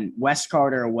 And then West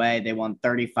Carter away, they won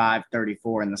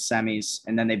 35-34 in the semis.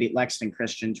 And then they beat Lexington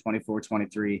Christian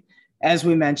 24-23, as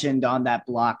we mentioned, on that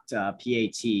blocked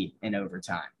PAT in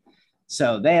overtime.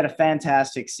 So they had a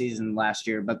fantastic season last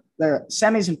year, but their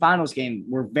semis and finals game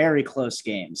were very close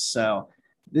games. So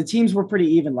the teams were pretty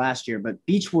even last year, but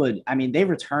Beechwood, I mean, they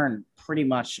returned pretty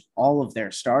much all of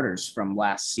their starters from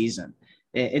last season.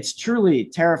 It's truly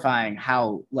terrifying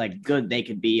how good they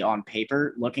could be on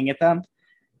paper looking at them.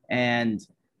 And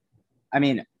I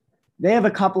mean, they have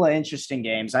a couple of interesting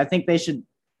games. I think they should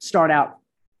start out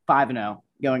 5-0,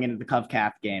 going into the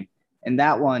Covcath game. And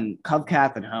that one,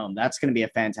 Covcath at home, that's going to be a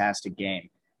fantastic game.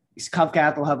 Because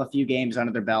Covcath will have a few games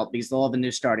under their belt because they'll have a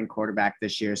new starting quarterback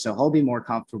this year. So he'll be more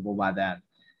comfortable by then.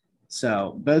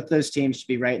 So both those teams should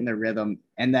be right in their rhythm.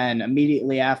 And then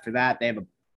immediately after that, they have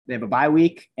a bye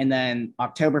week, and then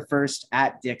October 1st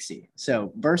at Dixie.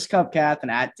 So versus Covcath and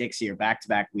at Dixie are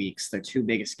back-to-back weeks. Their two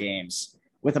biggest games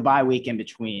with a bye week in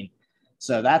between.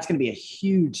 So that's going to be a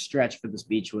huge stretch for this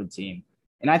Beechwood team.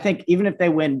 And I think even if they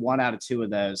win one out of two of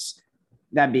those,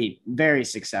 that'd be very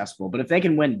successful. But if they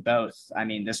can win both, I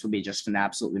mean, this would be just an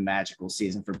absolutely magical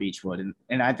season for Beechwood.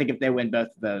 And I think if they win both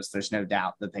of those, there's no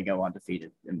doubt that they go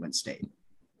undefeated and win state.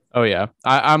 Oh, yeah.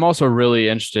 I'm also really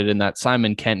interested in that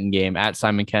Simon Kenton game at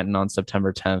Simon Kenton on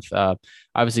September 10th.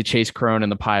 Obviously, Chase Crone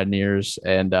and the Pioneers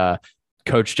and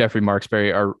Coach Jeffrey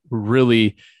Marksberry are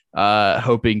really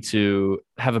hoping to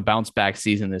have a bounce back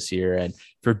season this year. And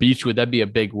for Beechwood, that'd be a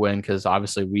big win because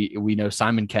obviously we know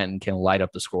Simon Kenton can light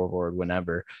up the scoreboard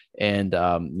whenever. And,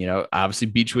 obviously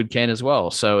Beechwood can as well.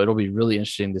 So it'll be really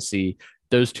interesting to see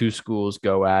those two schools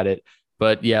go at it.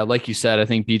 But yeah, like you said, I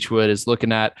think Beechwood is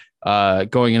looking at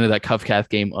going into that Covcath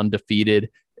game undefeated.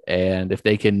 And if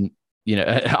they can,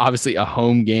 obviously a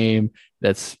home game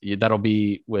that'll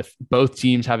be with both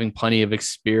teams having plenty of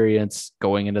experience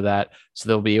going into that. So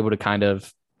they'll be able to kind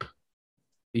of,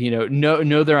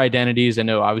 know their identities. I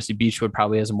know obviously Beechwood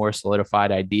probably has a more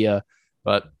solidified idea,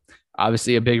 but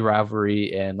obviously a big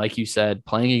rivalry. And like you said,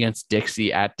 playing against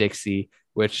Dixie at Dixie,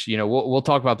 which, we'll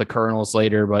talk about the Colonels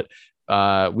later, but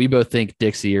we both think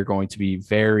Dixie are going to be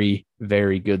very,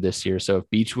 very good this year. So if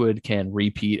Beechwood can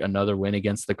repeat another win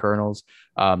against the Colonels,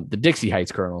 the Dixie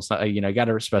Heights Colonels, got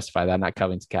to specify that, not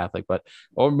Covington Catholic,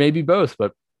 or maybe both,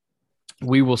 but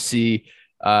we will see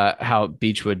how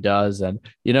Beechwood does. And,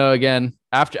 again,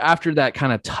 after that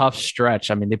kind of tough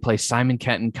stretch, I mean, they play Simon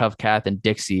Kenton, Covcath, and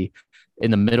Dixie in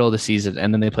the middle of the season.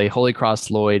 And then they play Holy Cross,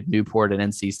 Lloyd, Newport, and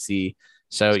NCC.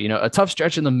 So, a tough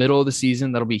stretch in the middle of the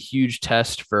season. That'll be a huge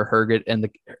test for Herget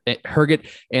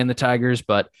and the Tigers.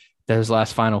 But those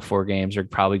last final four games are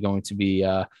probably going to be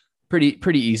pretty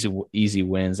easy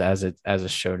wins as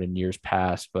it's shown in years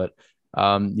past. But,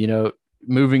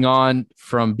 moving on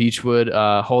from Beechwood,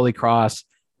 Holy Cross,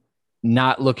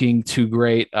 not looking too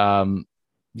great.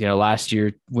 Last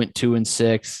year went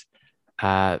 2-6.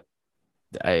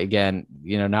 Again,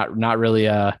 not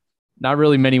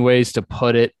really many ways to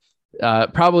put it.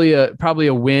 Probably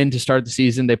a win to start the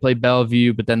season. They play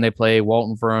Bellevue, but then they play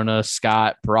Walton, Verona,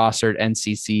 Scott, Brossard,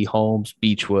 NCC, Holmes,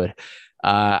 Beechwood.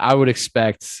 I would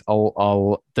expect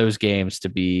all those games to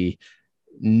be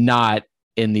not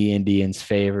in the Indians'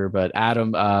 favor. But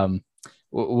Adam,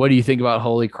 what do you think about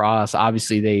Holy Cross?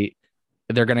 Obviously,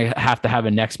 they're going to have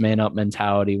a next man up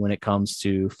mentality when it comes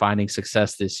to finding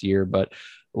success this year. But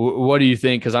what do you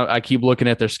think? Because I keep looking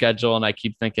at their schedule and I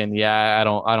keep thinking, I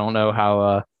don't know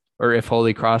how. Or if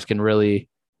Holy Cross can really,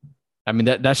 I mean,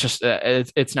 that's just,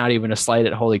 it's not even a slight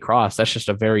at Holy Cross. That's just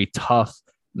a very tough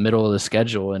middle of the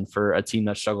schedule. And for a team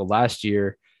that struggled last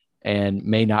year and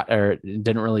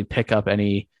didn't really pick up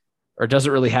any, or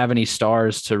doesn't really have any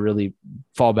stars to really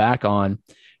fall back on,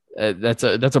 that's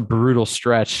a brutal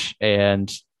stretch.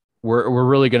 And we're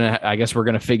really going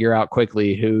to figure out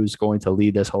quickly who's going to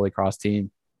lead this Holy Cross team.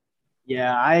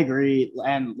 Yeah, I agree.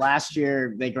 And last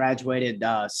year they graduated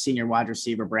senior wide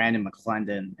receiver Brandon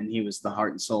McClendon, and he was the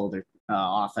heart and soul of their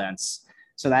offense.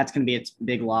 So that's going to be a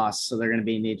big loss. So they're going to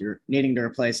be needing to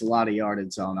replace a lot of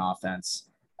yardage on offense.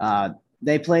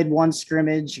 They played one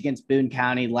scrimmage against Boone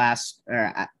County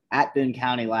at Boone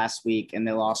County last week, and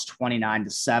they lost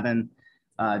 29-7.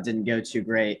 Didn't go too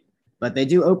great, but they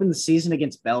do open the season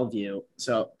against Bellevue.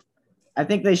 So I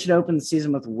think they should open the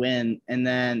season with a win, and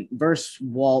then versus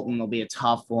Walton will be a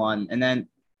tough one. And then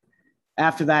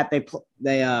after that, they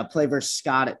play versus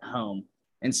Scott at home.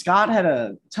 And Scott had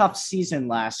a tough season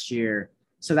last year,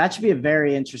 so that should be a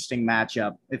very interesting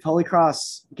matchup. If Holy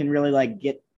Cross can really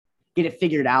get it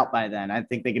figured out by then, I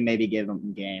think they can maybe give them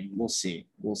a game. We'll see.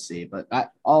 But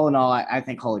all in all, I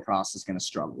think Holy Cross is going to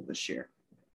struggle this year.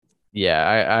 Yeah,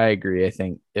 I agree. I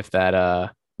think if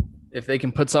they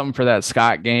can put something for that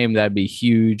Scott game, that'd be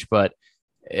huge. But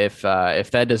if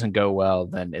that doesn't go well,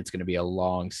 then it's going to be a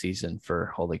long season for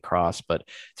Holy Cross. But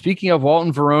speaking of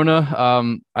Walton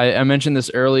Verona, I mentioned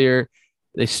this earlier.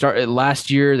 They started last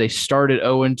year. They started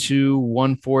 0-2,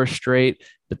 won 4 straight,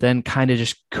 but then kind of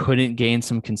just couldn't gain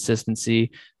some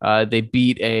consistency. They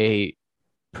beat a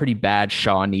pretty bad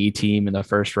Shawnee team in the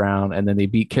first round, and then they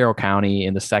beat Carroll County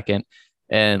in the second,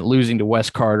 and losing to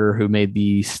West Carter, who made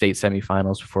the state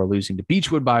semifinals before losing to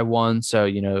Beechwood by 1. So,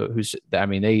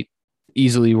 they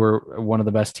easily were one of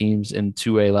the best teams in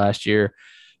 2A last year.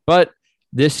 But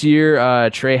This year,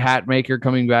 Trey Hatmaker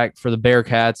coming back for the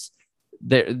Bearcats.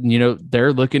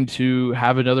 They're looking to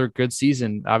have another good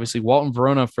season. Obviously, Walton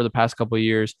Verona for the past couple of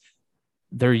years,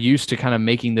 they're used to kind of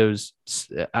making those.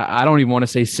 I don't even want to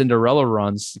say Cinderella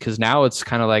runs, because now it's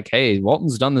kind of like, hey,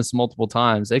 Walton's done this multiple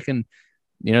times. They can,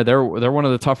 they're one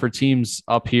of the tougher teams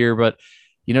up here. But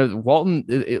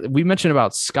Walton, we mentioned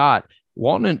about Scott.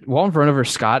 Walton Verona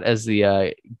versus Scott as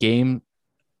the game,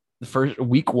 the first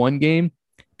week one game.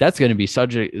 That's going to be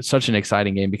such an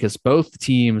exciting game, because both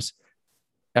teams.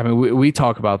 I mean, we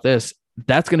talk about this.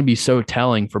 That's going to be so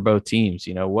telling for both teams.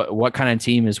 What kind of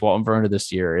team is Walton Verona this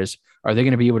year? Are they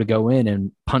going to be able to go in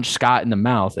and punch Scott in the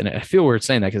mouth? And I feel weird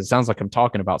saying that, because it sounds like I'm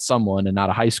talking about someone and not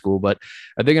a high school. But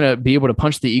are they going to be able to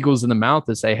punch the Eagles in the mouth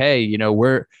and say, hey,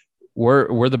 we're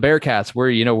the Bearcats.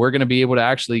 We're going to be able to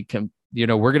actually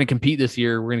we're going to compete this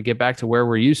year. We're going to get back to where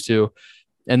we're used to.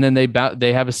 And then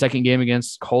they have a second game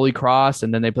against Holy Cross,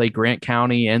 and then they play Grant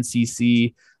County,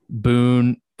 NCC,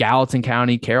 Boone, Gallatin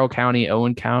County, Carroll County,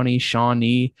 Owen County,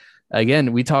 Shawnee.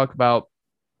 Again, we talk about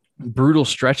brutal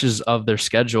stretches of their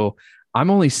schedule. I'm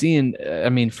only seeing, I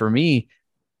mean, for me,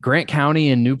 Grant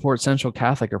County and Newport Central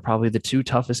Catholic are probably the two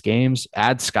toughest games.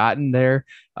 Add Scott in there.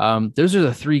 Those are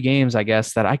the three games, I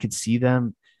guess, that I could see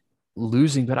them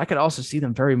losing, but I could also see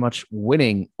them very much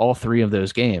winning all three of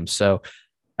those games. So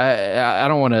I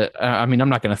don't want to. I mean, I'm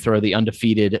not going to throw the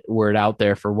undefeated word out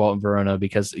there for Walton Verona,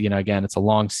 because again, it's a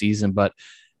long season. But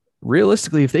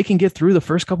realistically, if they can get through the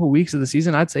first couple of weeks of the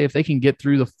season, I'd say if they can get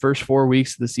through the first 4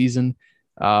 weeks of the season,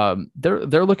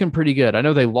 they're looking pretty good. I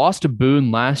know they lost to Boone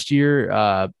last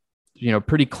year,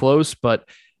 pretty close, but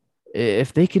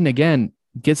if they can again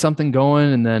get something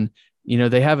going, and then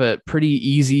they have a pretty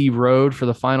easy road for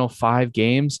the final 5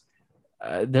 games.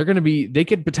 They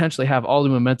could potentially have all the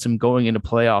momentum going into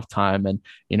playoff time. And,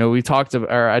 we talked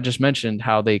about, or I just mentioned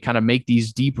how they kind of make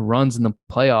these deep runs in the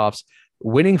playoffs.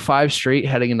 Winning 5 straight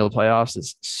heading into the playoffs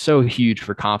is so huge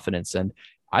for confidence. And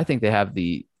I think they have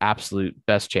the absolute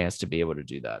best chance to be able to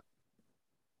do that.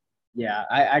 Yeah,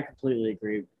 I completely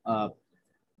agree.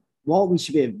 Walton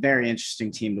should be a very interesting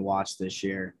team to watch this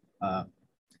year.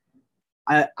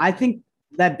 I think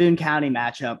that Boone County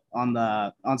matchup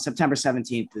on September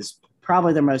 17th is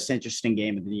probably their most interesting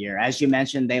game of the year. As you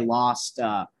mentioned, they lost.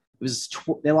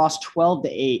 They lost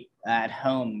 12-8 at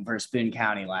home versus Boone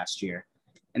County last year,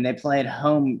 and they played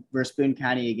home versus Boone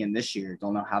County again this year.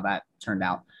 Don't know how that turned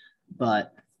out,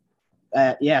 but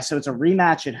so it's a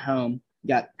rematch at home. You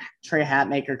got Trey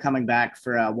Hatmaker coming back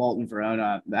for Walton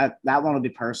Verona. That one will be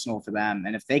personal for them,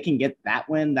 and if they can get that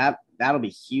win, that'll be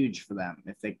huge for them.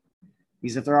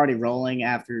 Because if they're already rolling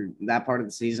after that part of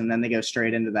the season, then they go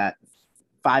straight into that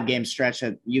 5-game stretch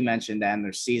that you mentioned to end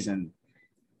their season,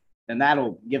 then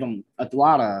that'll give them a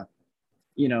lot of,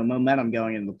 momentum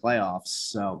going into the playoffs.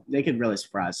 So they could really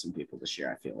surprise some people this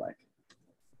year, I feel like.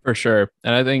 For sure.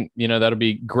 And I think, that'll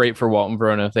be great for Walton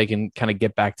Verona if they can kind of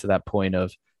get back to that point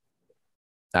of,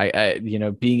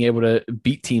 being able to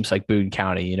beat teams like Boone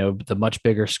County, the much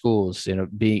bigger schools,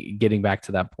 getting back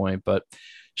to that point. But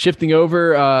shifting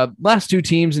over, last 2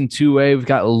 teams in 2A, we've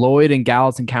got Lloyd and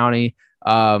Gallatin County.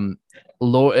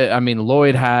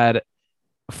 Lloyd had a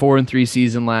 4-3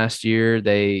 season last year.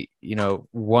 They,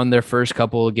 won their first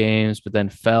couple of games, but then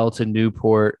fell to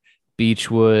Newport,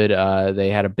 Beechwood. They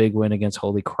had a big win against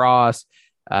Holy Cross.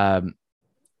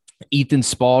 Ethan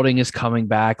Spalding is coming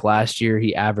back. Last year,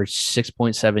 he averaged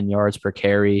 6.7 yards per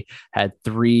carry, had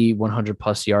 3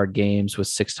 100-plus yard games with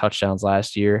 6 touchdowns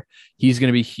last year. He's going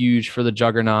to be huge for the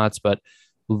Juggernauts, but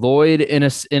Lloyd in a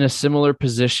similar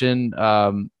position.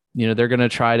 They're going to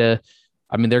try to,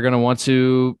 they're going to want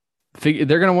to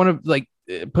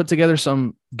put together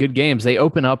some good games. They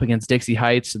open up against Dixie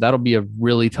Heights, so that'll be a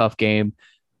really tough game,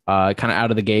 kind of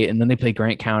out of the gate. And then they play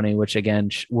Grant County, which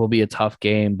again will be a tough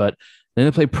game, but then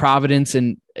they play Providence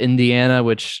in Indiana,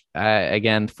 which,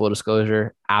 again, full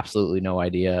disclosure, absolutely no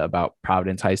idea about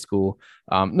Providence High School.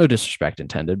 No disrespect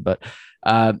intended, but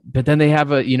then they have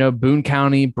Boone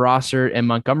County, Brossart, and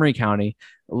Montgomery County.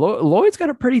 Lloyd's got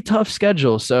a pretty tough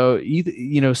schedule. So,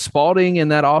 Spalding in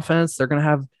that offense, they're going to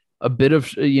have a bit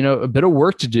of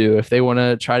work to do if they want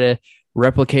to try to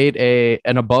replicate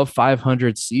an above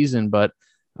 500 season. But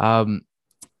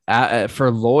for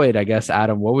Lloyd, I guess,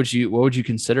 Adam, what would you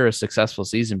consider a successful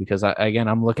season? Because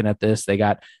I'm looking at this. They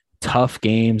got tough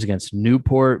games against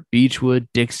Newport, Beechwood,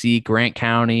 Dixie, Grant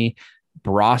County,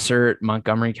 Brossart,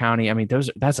 Montgomery County.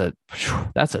 That's a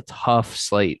tough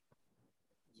slate.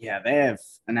 Yeah, they have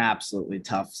an absolutely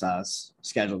tough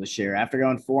schedule this year. After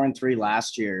going 4-3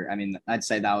 last year, I'd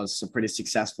say that was a pretty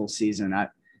successful season. I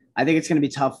think it's going to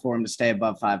be tough for them to stay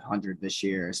above 500 this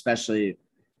year, especially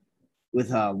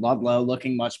with Ludlow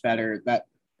looking much better. They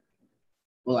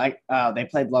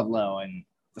played Ludlow in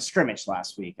the scrimmage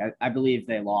last week. I believe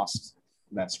they lost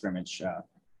that scrimmage to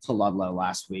Ludlow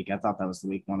last week. I thought that was the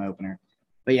week 1 opener.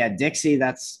 But yeah, Dixie,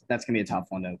 that's gonna be a tough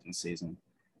one to open the season.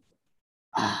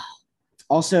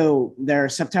 Also, their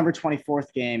September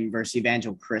 24th game versus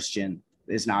Evangel Christian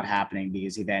is not happening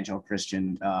because Evangel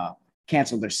Christian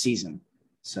canceled their season.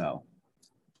 So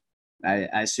I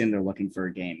assume they're looking for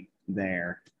a game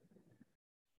there.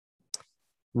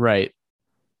 Right.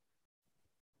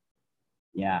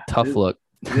 Yeah. Tough look.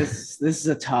 This is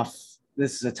a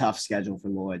tough schedule for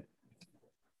Lloyd.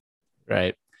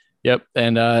 Right. Yep.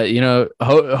 And,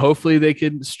 hopefully they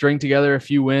can string together a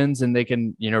few wins and they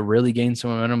can, really gain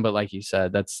some momentum. But like you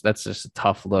said, that's just a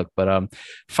tough look. But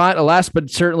last but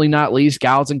certainly not least,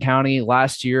 Gallatin County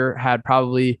last year had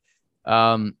probably,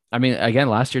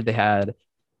 last year they had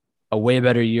a way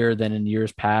better year than in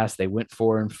years past. They went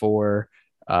 4-4.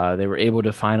 They were able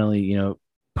to finally,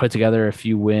 put together a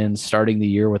few wins, starting the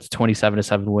year with a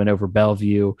 27-7 win over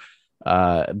Bellevue.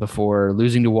 Before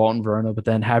losing to Walton Verona, but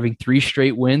then having 3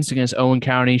 straight wins against Owen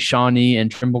County, Shawnee, and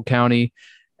Trimble County,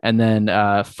 and then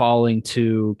falling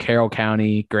to Carroll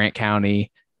County, Grant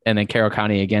County, and then Carroll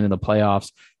County again in the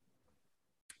playoffs.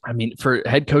 I mean, for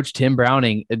head coach Tim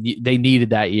Browning, they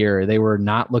needed that year. They were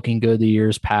not looking good the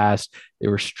years past. They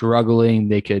were struggling.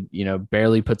 They could,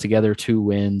 barely put together 2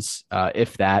 wins,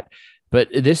 if that. But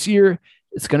this year,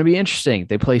 it's going to be interesting.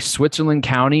 They play Switzerland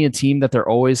County, a team that they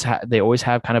always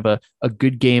have kind of a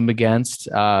good game against,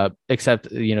 except,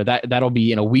 that'll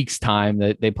be in a week's time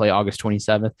that they play August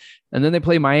 27th. And then they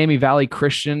play Miami Valley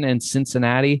Christian and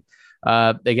Cincinnati.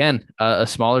 Again, a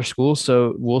smaller school.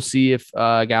 So we'll see if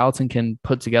Gallatin can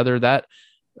put together a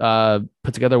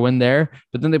win there.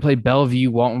 But then they play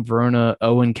Bellevue, Walton Verona,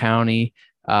 Owen County,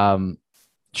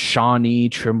 Shawnee,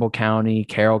 Trimble County,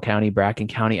 Carroll County, Bracken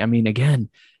County. I mean, again,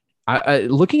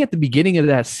 looking at the beginning of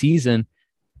that season,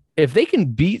 if they can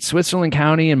beat Switzerland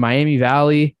County and Miami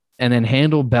Valley and then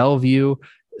handle Bellevue,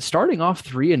 starting off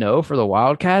 3-0 for the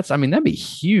Wildcats, I mean, that'd be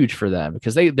huge for them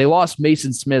because they lost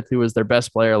Mason Smith, who was their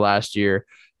best player last year,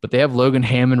 but they have Logan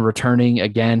Hammond returning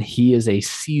again. He is a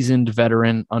seasoned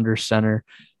veteran under center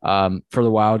for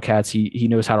the Wildcats. He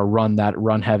knows how to run that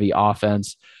run heavy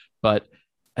offense. But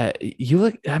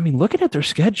looking at their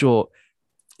schedule,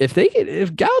 if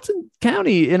Gallatin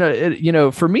County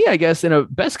for me, I guess in a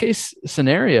best case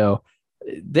scenario,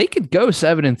 they could go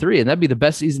 7-3 and that'd be the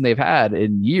best season they've had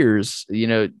in years.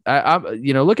 I'm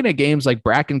looking at games like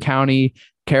Bracken County,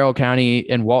 Carroll County,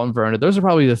 and Walton Verona. Those are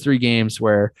probably the 3 games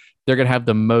where they're going to have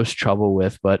the most trouble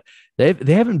with, but they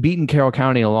haven't beaten Carroll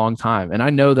County in a long time. And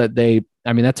I know that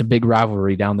that's a big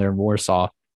rivalry down there in Warsaw.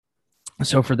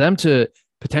 So for them to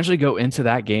potentially go into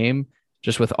that game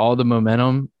just with all the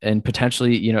momentum and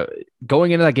potentially,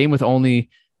 going into that game with only,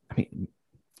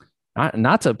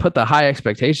 not to put the high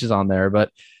expectations on there,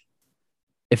 but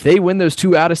if they win those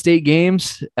 2 out-of-state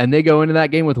games and they go into that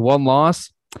game with 1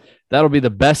 loss, that'll be the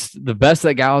best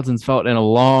that Gallatin's felt in a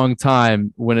long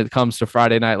time when it comes to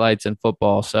Friday Night Lights and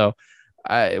football. So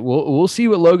we'll see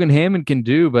what Logan Hammond can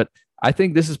do, but I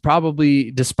think this is probably,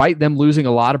 despite them losing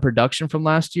a lot of production from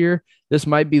last year, this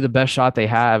might be the best shot they've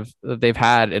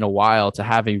had in a while to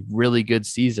have a really good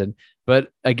season. But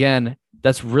again,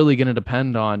 that's really going to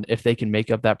depend on if they can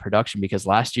make up that production, because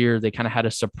last year they kind of had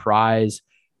a surprise,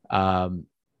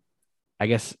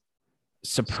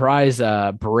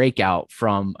 breakout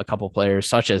from a couple players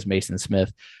such as Mason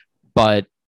Smith. But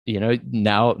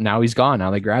now he's gone. Now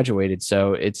they graduated.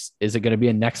 So is it going to be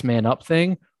a next man up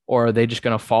thing? Or are they just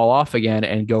going to fall off again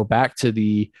and go back to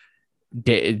the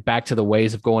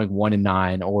ways of going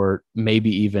 1-9 or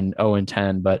maybe even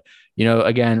 0-10? But,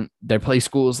 again, they play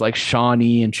schools like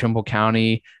Shawnee and Trimble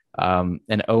County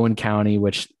and Owen County,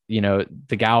 which,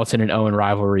 the Gallatin and Owen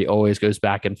rivalry always goes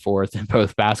back and forth in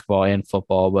both basketball and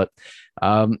football. But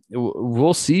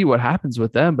we'll see what happens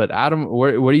with them. But Adam,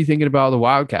 what are you thinking about the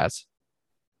Wildcats?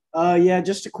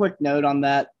 Just a quick note on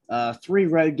that. 3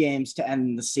 road games to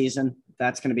end the season.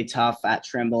 That's going to be tough at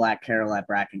Trimble, at Carroll, at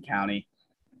Bracken County.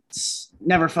 It's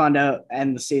never fun to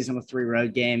end the season with 3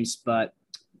 road games, but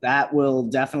that will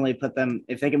definitely put them,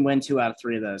 if they can win 2 out of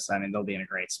 3 of those, they'll be in a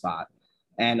great spot.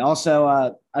 And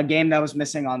also a game that was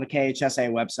missing on the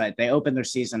KHSA website, they opened their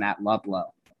season at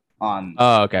Ludlow on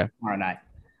tomorrow night.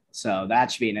 So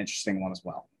that should be an interesting one as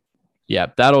well. Yeah,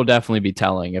 that'll definitely be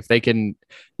telling. If they can,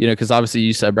 because obviously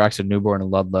you said Braxton Newborn and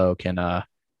Ludlow can,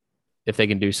 if they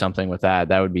can do something with that,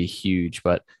 that would be huge.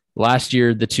 But last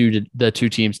year, the two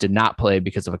teams did not play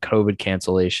because of a COVID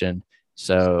cancellation.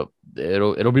 So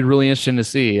it'll be really interesting to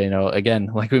see. Again,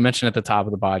 like we mentioned at the top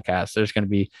of the podcast, there's going to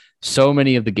be so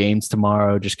many of the games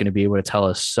tomorrow, just going to be able to tell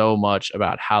us so much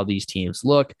about how these teams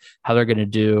look, how they're going to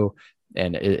do,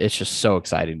 and it's just so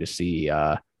exciting to see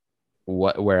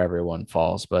where everyone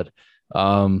falls. But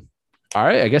all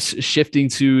right, I guess shifting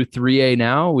to 3A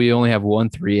now, we only have one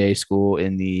 3A school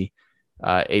in the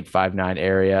 859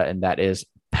 area, and that is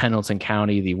Pendleton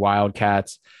County, the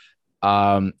Wildcats.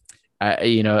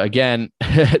 Again,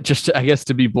 just I guess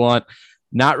to be blunt,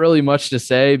 not really much to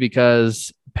say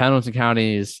because Pendleton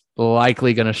County is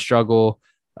likely going to struggle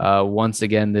once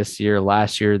again this year.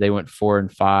 Last year they went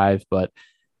 4-5, but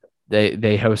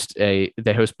they host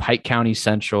Pike County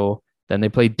Central. Then they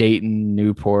play Dayton,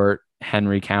 Newport,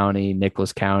 Henry County,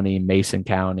 Nicholas County, Mason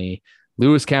County,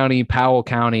 Lewis County, Powell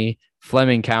County,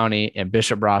 Fleming County, and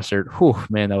Bishop Brossard. Whew,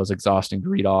 man, that was exhausting to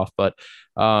read off, but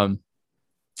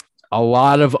a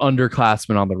lot of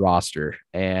underclassmen on the roster,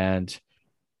 and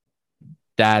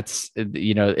that's,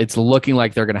 it's looking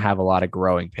like they're going to have a lot of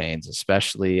growing pains,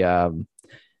 especially, when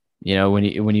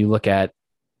you look at,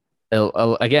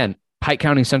 again, Pike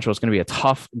County Central is going to be a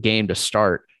tough game to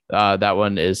start. That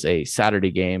one is a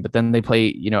Saturday game, but then they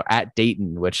play, at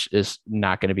Dayton, which is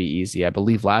not going to be easy. I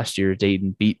believe last year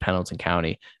Dayton beat Pendleton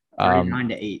County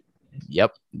 39-8.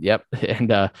 Yep.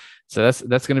 And so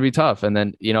that's going to be tough. And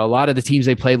then, a lot of the teams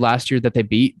they played last year that they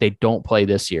beat, they don't play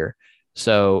this year.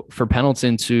 So for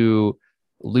Pendleton to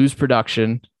lose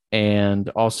production and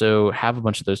also have a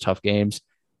bunch of those tough games,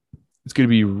 it's going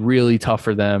to be really tough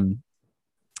for them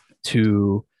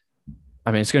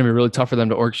it's going to be really tough for them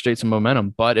to orchestrate some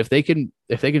momentum. But if they can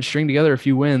string together a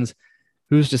few wins,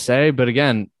 who's to say? But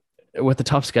again, with the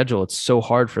tough schedule, it's so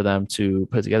hard for them to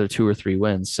put together 2 or 3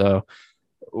 wins. So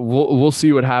we'll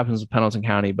see what happens with Pendleton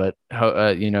County. But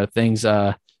things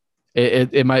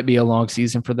it might be a long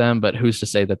season for them. But who's to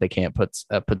say that they can't put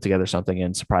together something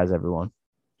and surprise everyone?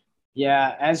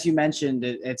 Yeah, as you mentioned,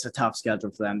 it's a tough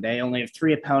schedule for them. They only have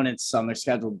 3 opponents on their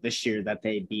schedule this year that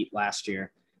they beat last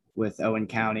year, with Owen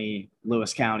County,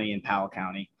 Lewis County, and Powell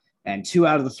County. And 2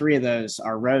 out of the 3 of those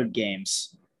are road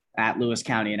games at Lewis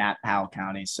County and at Powell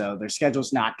County. So their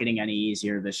schedule's not getting any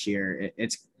easier this year.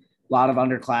 It's a lot of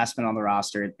underclassmen on the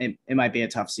roster. It might be a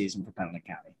tough season for Pendleton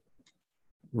County.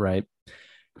 Right.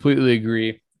 Completely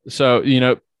agree. So,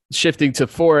 shifting to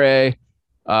 4A,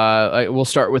 we'll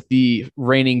start with the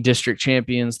reigning district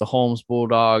champions, the Holmes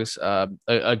Bulldogs,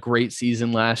 a great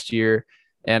season last year.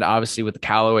 And obviously with the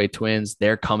Callaway twins,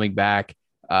 they're coming back.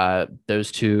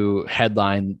 Those two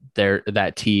headline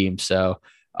that team. So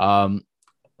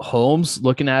Holmes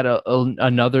looking at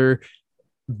another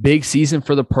big season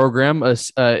for the program,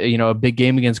 a big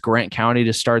game against Grant County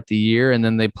to start the year. And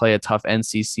then they play a tough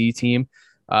NCC team.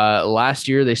 Last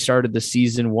year, they started the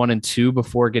season 1-2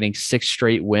 before getting 6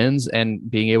 straight wins and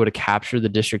being able to capture the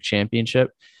district championship.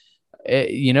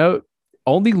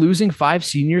 Only losing 5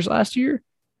 seniors last year.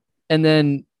 And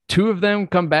then 2 of them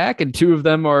come back and 2 of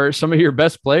them are some of your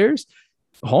best players.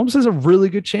 Holmes has a really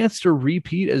good chance to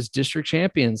repeat as district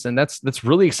champions. And that's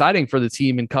really exciting for the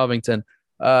team in Covington.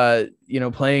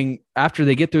 Playing after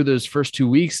they get through those first 2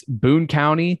 weeks, Boone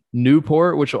County,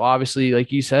 Newport, which will obviously,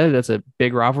 like you said, that's a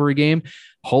big rivalry game.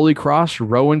 Holy Cross,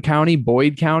 Rowan County,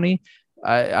 Boyd County.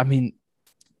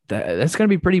 That's going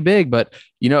to be pretty big, but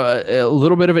a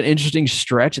little bit of an interesting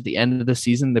stretch at the end of the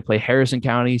season. They play Harrison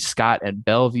County, Scott, and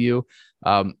Bellevue.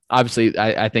 Obviously,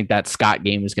 I think that Scott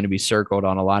game is going to be circled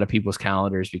on a lot of people's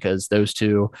calendars because those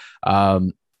two.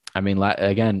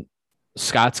 Again,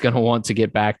 Scott's going to want to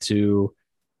get back to.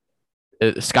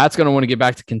 Scott's going to want to get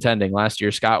back to contending. Last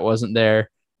year, Scott wasn't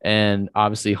there, and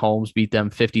obviously Holmes beat them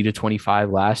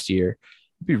 50-25 last year.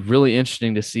 It'd be really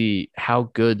interesting to see how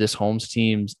good this Holmes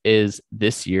team is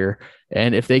this year,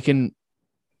 and if they can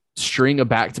string a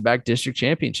back-to-back district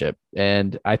championship.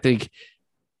 And I think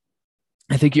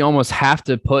you almost have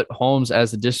to put Holmes as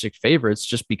the district favorites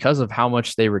just because of how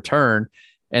much they return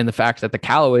and the fact that the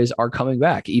Callaways are coming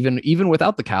back. Even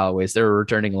without the Callaways, they were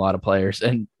returning a lot of players,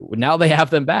 and now they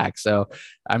have them back. So,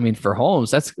 for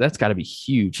Holmes, that's got to be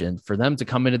huge. And for them to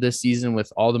come into this season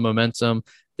with all the momentum,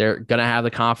 they're going to have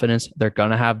the confidence. They're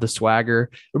going to have the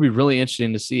swagger. It'll be really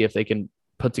interesting to see if they can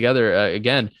put together,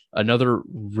 again, another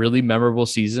really memorable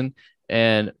season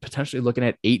and potentially looking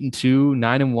at 8-2,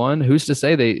 9-1. Who's to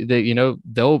say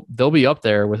they'll be up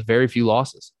there with very few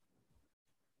losses.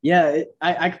 Yeah,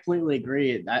 I completely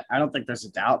agree. I don't think there's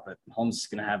a doubt that Holmes is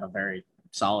going to have a very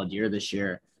solid year this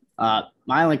year. My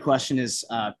only question is,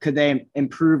 could they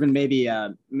improve and maybe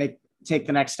take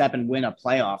the next step and win a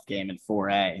playoff game in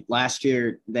 4A? Last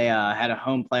year, they had a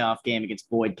home playoff game against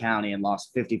Boyd County and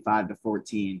lost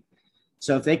 55-14.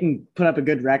 So if they can put up a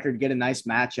good record, get a nice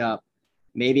matchup,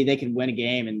 maybe they can win a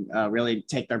game and really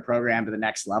take their program to the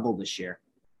next level this year.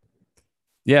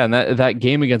 Yeah, and that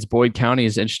game against Boyd County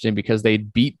is interesting because they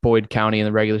beat Boyd County in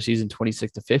the regular season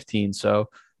 26-15. So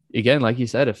again, like you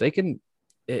said, if they can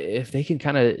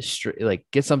kind of like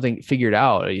get something figured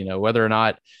out, whether or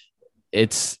not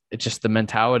it's just the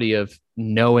mentality of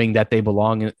knowing that they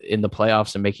belong in the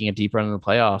playoffs and making a deep run in the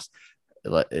playoffs.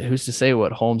 Who's to say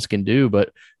what Holmes can do?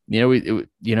 But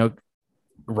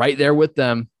right there with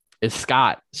them is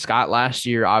Scott. Scott last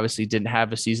year obviously didn't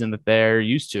have a season that they're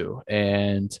used to,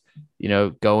 and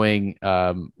going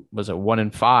was it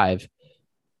 1-5.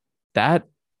 That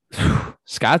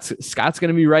Scott's going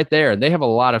to be right there, and they have a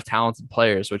lot of talented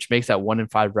players, which makes that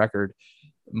 1-5 record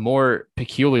more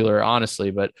peculiar,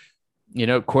 honestly. But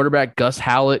quarterback Gus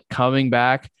Hallett coming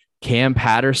back, Cam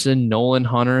Patterson, Nolan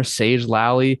Hunter, Sage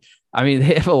Lally. I mean,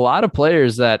 they have a lot of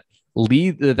players that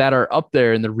are up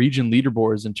there in the region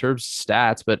leaderboards in terms of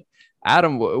stats. But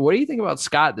Adam, what do you think about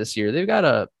Scott this year? They've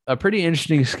got a pretty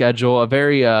interesting schedule, a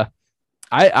very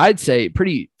I'd say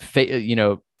pretty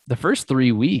the first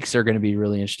 3 weeks are going to be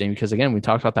really interesting because, again, we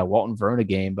talked about that Walton Verona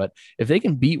game. But if they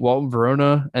can beat Walton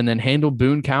Verona and then handle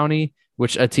Boone County,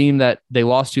 which a team that they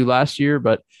lost to last year,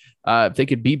 but if they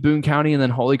could beat Boone County and then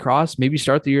Holy Cross, maybe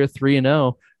start the year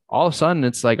 3-0, all of a sudden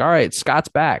it's like, all right, Scott's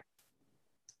back.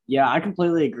 Yeah, I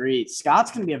completely agree.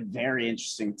 Scott's going to be a very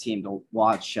interesting team to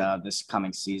watch this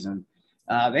coming season.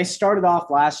 They started off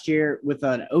last year with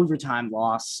an overtime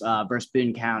loss versus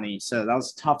Boone County, so that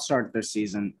was a tough start to their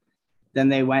season. Then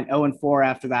they went 0-4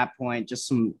 after that point, just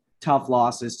some tough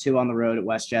losses, 2 on the road at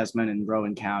West Jessamine and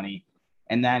Rowan County,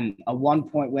 and then a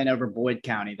 1-point win over Boyd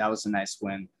County. That was a nice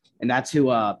win, and that's who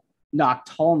knocked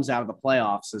Holmes out of the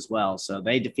playoffs as well. So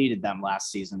they defeated them last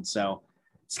season. So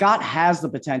Scott has the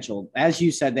potential. As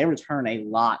you said, they return a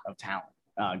lot of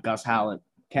talent. Gus Hallett,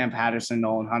 Cam Patterson,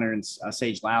 Nolan Hunter, and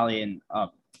Sage Lally, and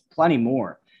plenty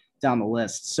more down the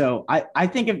list. So I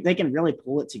think if they can really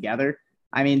pull it together,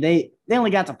 I mean, they only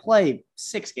got to play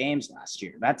 6 games last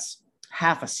year. That's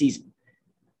half a season.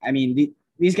 I mean,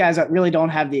 these guys really don't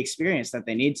have the experience that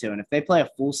they need to. And if they play a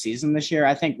full season this year,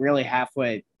 I think really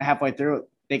halfway through it,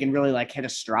 they can really hit a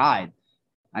stride.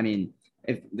 I mean,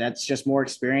 if that's just more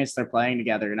experience they're playing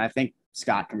together. And I think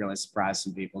Scott can really surprise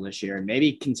some people this year and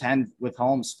maybe contend with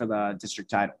Holmes for the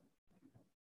district title.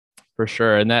 For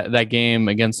sure. And that game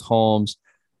against Holmes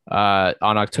on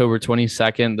October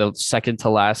 22nd, the second to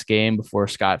last game before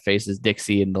Scott faces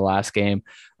Dixie in the last game.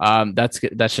 That's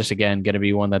just, again, going to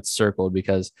be one that's circled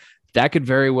because that could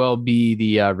very well be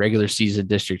the regular season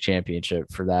district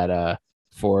championship for that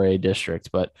 4A district.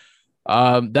 But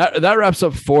that wraps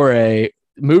up 4A.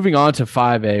 Moving on to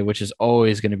 5A, which is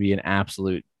always going to be an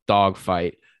absolute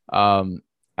dogfight.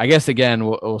 I guess, again,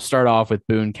 we'll start off with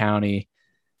Boone County,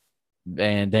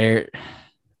 and they're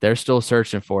still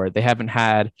searching for it. They haven't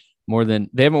won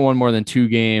more than 2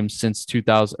 games since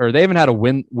 2000, or they haven't had a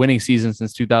winning season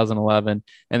since 2011,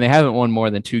 and they haven't won more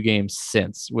than 2 games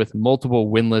since, with multiple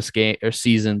winless game or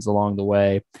seasons along the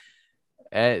way.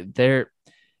 There's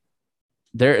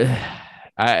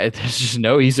just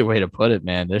no easy way to put it,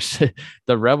 man.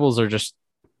 The Rebels are just,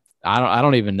 I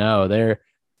don't even know.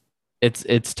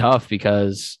 It's tough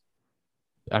because,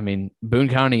 I mean, Boone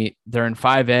County, they're in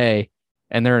 5A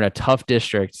and they're in a tough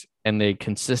district and they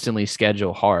consistently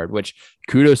schedule hard, which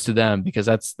kudos to them because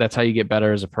that's how you get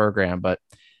better as a program. But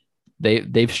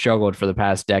they've struggled for the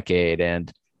past decade.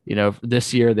 And,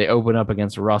 this year they open up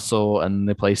against Russell and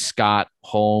they play Scott,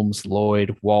 Holmes,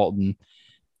 Lloyd, Walton.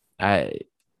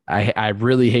 I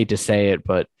really hate to say it,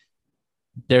 but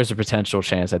there's a potential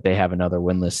chance that they have another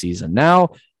winless season. Now,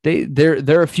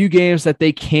 there are a few games that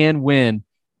they can win.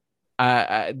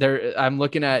 I'm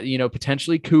looking at,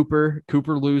 potentially Cooper.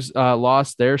 Cooper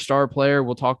lost their star player.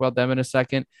 We'll talk about them in a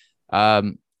second.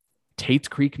 Tate's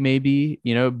Creek, maybe.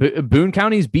 Boone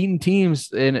County's beaten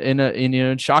teams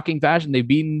in shocking fashion. They've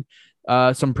beaten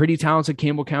some pretty talented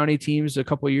Campbell County teams a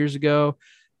couple of years ago.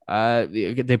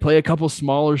 They play a couple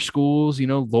smaller schools,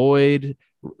 Lloyd,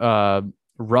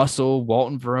 Russell,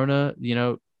 Walton, Verona.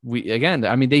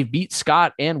 They beat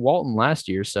Scott and Walton last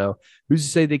year. So who's to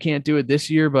say they can't do it this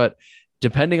year? But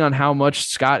depending on how much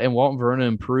Scott and Walton Verona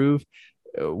improve,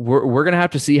 we're going to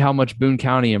have to see how much Boone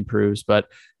County improves. But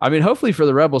I mean, hopefully for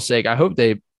the Rebels' sake, I hope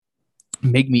they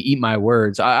make me eat my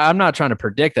words. I'm not trying to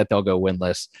predict that they'll go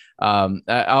winless.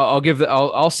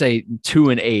 I'll say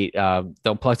 2-8.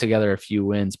 They'll pluck together a few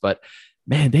wins, but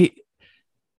man, they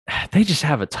just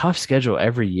have a tough schedule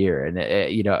every year. And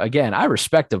again, I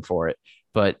respect them for it,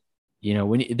 but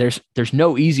when there's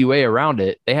no easy way around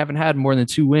it. They haven't had more than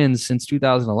 2 wins since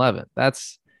 2011.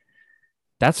 That's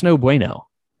that's no bueno.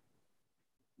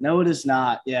 No, it is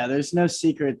not. Yeah, there's no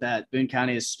secret that Boone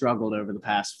County has struggled over the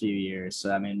past few years.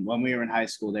 So, I mean, when we were in high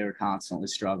school, they were constantly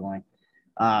struggling.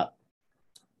 Uh,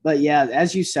 but yeah,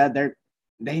 as you said,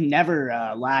 they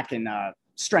never lack in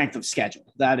strength of schedule.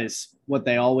 That is what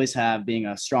they always have. Being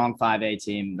a strong 5A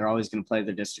team, they're always going to play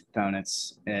their district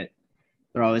opponents. They're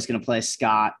always going to play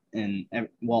Scott and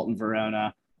Walton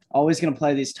Verona. Always going to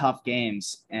play these tough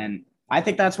games, and I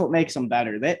think that's what makes them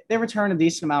better. They return a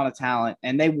decent amount of talent,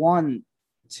 and they won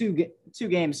two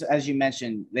games, as you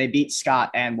mentioned. They beat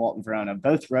Scott and Walton Verona,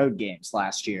 both road games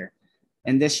last year.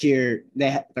 And this year,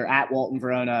 they're at Walton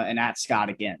Verona and at Scott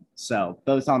again. So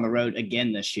both on the road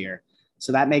again this year.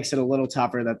 So that makes it a little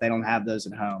tougher that they don't have those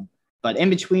at home. But in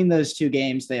between those two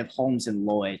games, they have Holmes and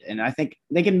Lloyd. And I think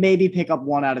they can maybe pick up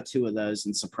one out of two of those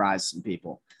and surprise some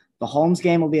people. The Holmes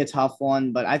game will be a tough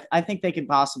one, but I think they could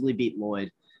possibly beat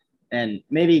Lloyd and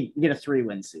maybe get a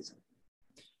 3-win season.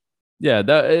 Yeah.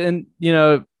 And,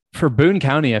 for Boone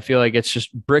County, I feel like it's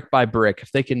just brick by brick.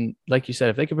 If they can, like you said,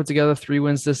 if they can put together 3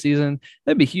 wins this season,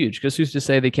 that'd be huge. Because who's to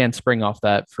say they can't spring off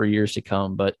that for years to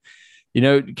come? But,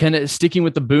 kind of sticking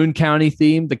with the Boone County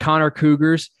theme, the Connor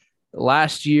Cougars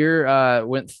last year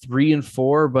went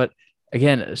 3-4, but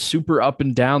again, super up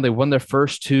and down. They won their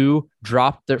first 2,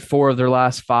 dropped their 4 of their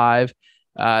last 5.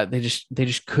 They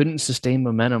just couldn't sustain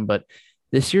momentum. But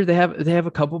this year they have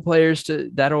a couple players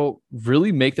that'll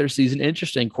really make their season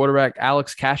interesting. Quarterback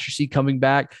Alex Castercy coming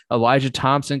back, Elijah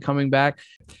Thompson coming back.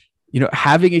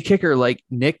 Having a kicker like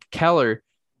Nick Keller,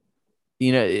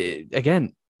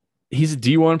 again, he's a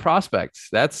D1 prospect.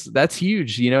 That's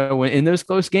huge. When in those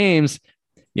close games,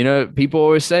 people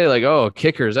always say like, "Oh,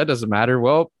 kickers, that doesn't matter."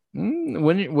 Well,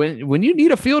 when you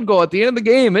need a field goal at the end of the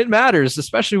game, it matters,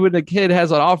 especially when the kid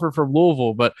has an offer from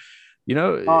Louisville. But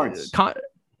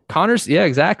Connor's, yeah,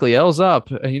 exactly. L's up.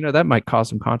 That might cause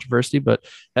some controversy, but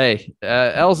hey,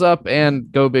 L's up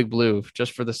and go Big Blue,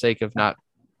 just for the sake of not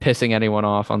pissing anyone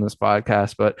off on this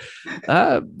podcast. But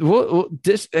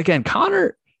again,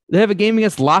 Connor, they have a game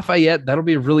against Lafayette. That'll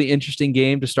be a really interesting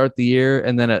game to start the year,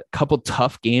 and then a couple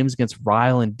tough games against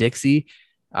Ryle and Dixie.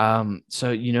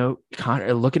 So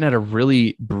Connor looking at a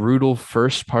really brutal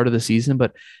first part of the season,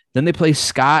 but then they play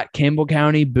Scott, Campbell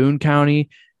County, Boone County.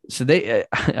 So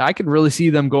I could really see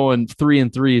them going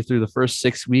 3-3 through the first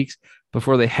 6 weeks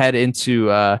before they head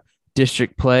into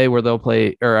district play, where they'll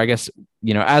play, or I guess,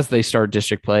 as they start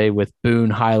district play with Boone,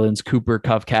 Highlands, Cooper,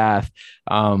 Covcath.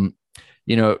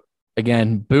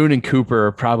 Again, Boone and Cooper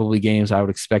are probably games I would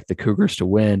expect the Cougars to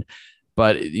win,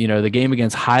 but the game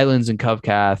against Highlands and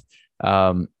Covcath,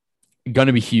 going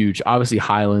to be huge. Obviously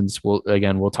Highlands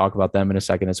we'll talk about them in a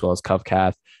second, as well as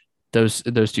Covcath. Those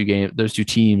two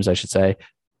teams, I should say,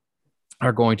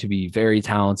 are going to be very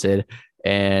talented,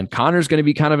 and Connor's going to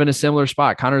be kind of in a similar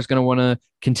spot. Connor's going to want to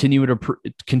continue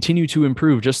to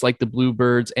improve, just like the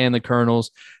Bluebirds and the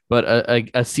Colonels. But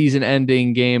a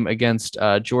season-ending game against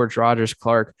George Rogers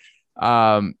Clark,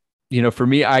 for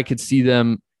me, I could see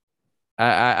them.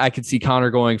 I could see Connor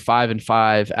going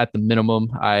 5-5 at the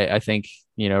minimum. I think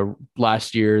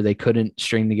last year they couldn't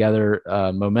string together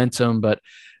momentum, but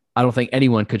I don't think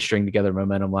anyone could string together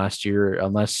momentum last year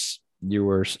unless you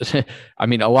were, a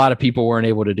lot of people weren't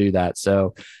able to do that.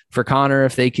 So for Connor,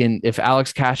 if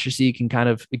Alex Castercy can kind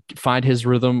of find his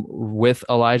rhythm with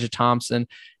Elijah Thompson,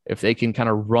 if they can kind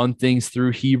of run things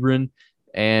through Hebron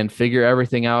and figure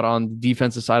everything out on the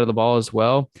defensive side of the ball as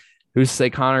well, who's to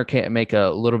say Connor can't make a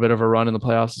little bit of a run in the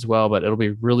playoffs as well, but it'll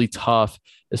be really tough,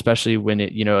 especially when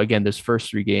again, those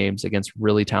first 3 games against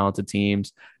really talented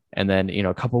teams. And then,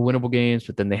 a couple winnable games,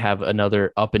 but then they have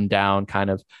another up and down kind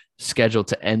of schedule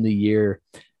to end the year.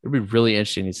 It'll be really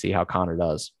interesting to see how Connor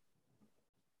does.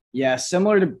 Yeah,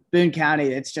 similar to Boone County,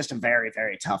 it's just a very,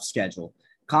 very tough schedule.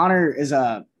 Connor is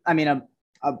a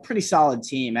pretty solid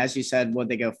team. As you said, would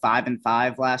they go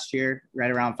 5-5 last year? Right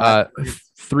around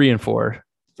 3-4.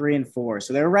 3-4.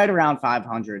 So they were right around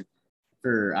 500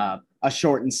 for a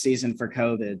shortened season for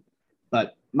COVID.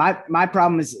 But my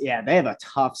problem is, they have a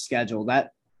tough schedule.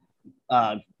 That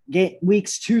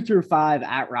weeks 2 through 5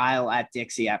 at Ryle, at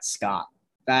Dixie, at Scott.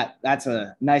 That's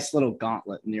a nice little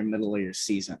gauntlet in your middle of your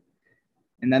season.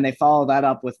 And then they follow that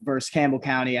up with versus Campbell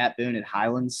County, at Boone, at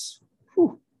Highlands.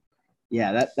 Whew.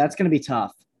 Yeah, that's going to be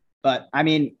tough. But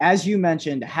as you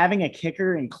mentioned, having a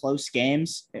kicker in close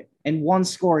games, in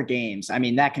 1-score games,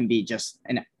 that can be just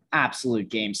an absolute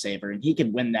game saver, and he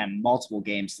could win them multiple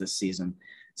games this season.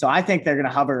 So I think they're going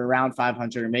to hover around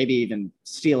 500, or maybe even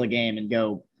steal a game and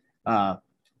go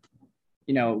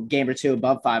game or 2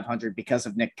 above 500 because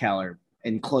of Nick Keller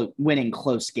and winning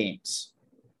close games.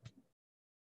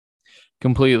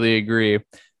 Completely agree.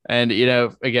 And,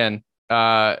 again,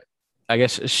 I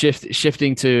guess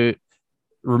shifting to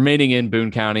remaining in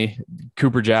Boone County,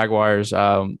 Cooper Jaguars.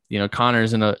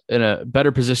 Connor's in a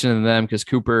better position than them because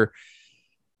Cooper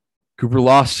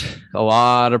lost a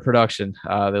lot of production.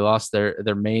 They lost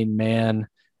their main man,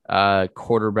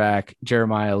 quarterback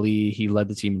Jeremiah Lee. He led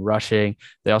the team rushing.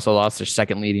 They also lost their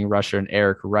second leading rusher in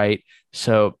Eric Wright.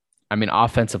 So I mean,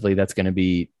 offensively, that's going to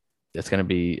be.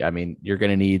 I mean, you're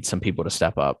going to need some people to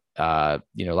step up.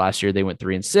 Last year they went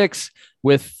 3-6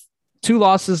 with 2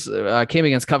 losses, came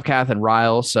against Covcath and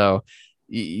Ryle. So,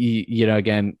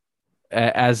 again,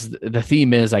 as the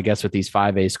theme is, I guess, with these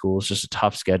 5A schools, just a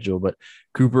tough schedule. But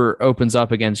Cooper opens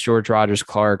up against George Rogers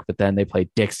Clark, but then they play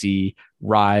Dixie,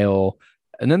 Ryle,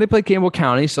 and then they play Campbell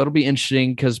County. So it'll be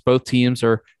interesting because both teams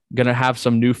are going to have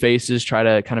some new faces, try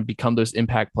to kind of become those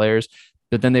impact players.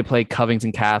 But then they play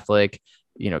Covington Catholic,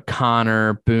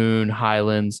 Connor, Boone,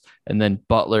 Highlands, and then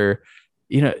Butler.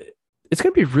 It's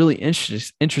going to be really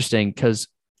interesting because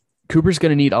Cooper's going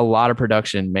to need a lot of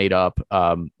production made up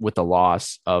with the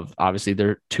loss of obviously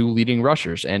their 2 leading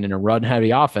rushers, and in a run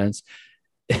heavy offense.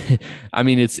 I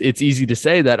mean, it's easy to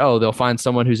say that, they'll find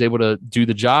someone who's able to do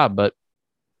the job, but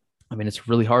I mean, it's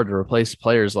really hard to replace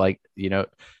players like,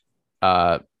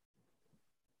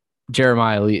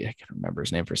 Jeremiah Lee. I can't remember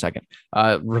his name for a second.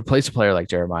 Replace a player like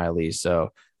Jeremiah Lee.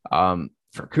 So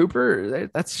for Cooper,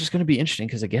 that's just going to be interesting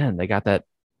because, again, they got that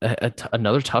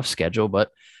another tough schedule,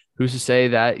 but who's to say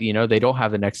that, they don't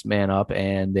have the next man up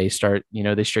and they start,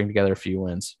 they string together a few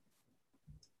wins.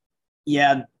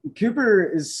 Yeah,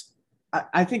 Cooper is,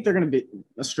 I think they're going to be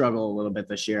a struggle a little bit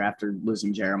this year after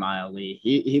losing Jeremiah Lee.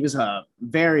 He was a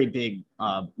very big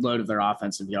load of their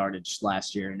offensive yardage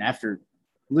last year. And after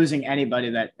losing anybody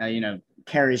that,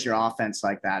 carries your offense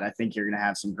like that, I think you're going to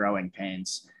have some growing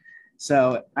pains.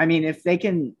 So, I mean, if they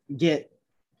can get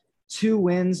 2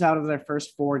 wins out of their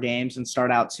first 4 games and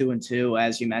start out 2-2,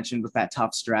 as you mentioned, with that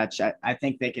tough stretch, I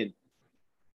think they could,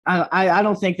 I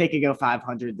don't think they could go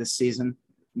 500 this season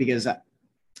because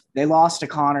they lost to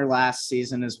Connor last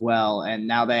season as well. And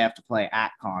now they have to play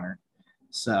at Connor.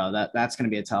 So that's going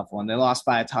to be a tough one. They lost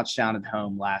by a touchdown at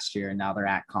home last year, and now they're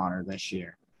at Connor this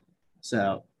year.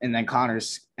 So, and then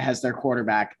Connors has their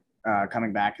quarterback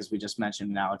coming back, as we just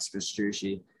mentioned, Alex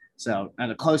Castrucci. So,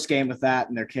 and a close game with that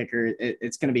and their kicker,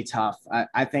 it's going to be tough.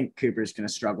 I think Cooper's going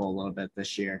to struggle a little bit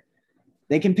this year.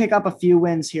 They can pick up a few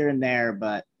wins here and there,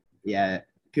 but yeah,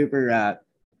 Cooper,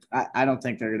 I don't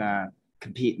think they're going to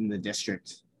compete in the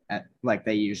district like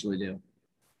they usually do.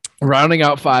 Rounding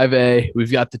out 5A,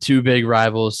 we've got the 2 big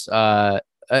rivals.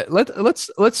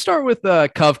 Let's start with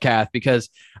Covcath because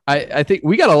I think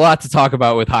we got a lot to talk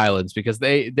about with Highlands because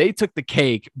they took the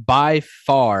cake by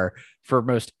far for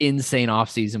most insane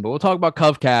offseason. But we'll talk about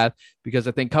Covcath because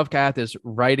I think Covcath is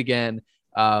right again.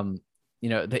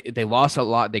 They lost a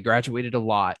lot. They graduated a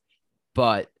lot,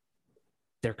 but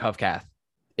they're Covcath.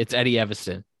 It's Eddie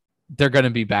Evanston. They're going to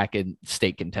be back in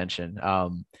state contention.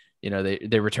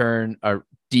 They return a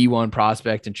D1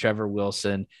 prospect and Trevor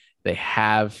Wilson. They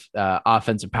have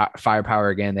offensive firepower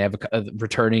again. They have a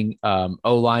returning O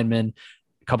lineman,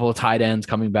 a couple of tight ends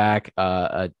coming back,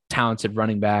 a talented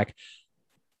running back.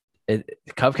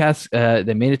 Covcath,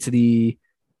 they made it to the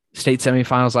state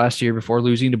semifinals last year before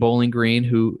losing to Bowling Green,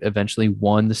 who eventually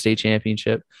won the state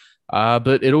championship.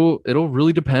 But it'll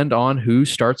really depend on who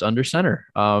starts under center.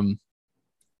 And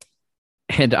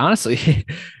honestly,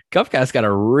 Covcath's got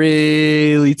a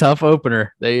really tough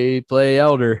opener. They play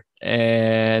Elder.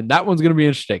 And that one's going to be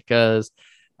interesting because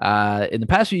in the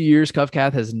past few years,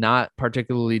 Covcath has not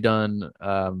particularly done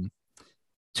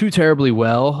too terribly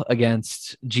well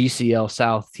against GCL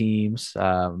South teams.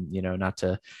 Not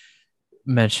to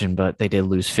mention, but they did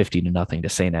lose 50-0 to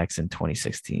St. X in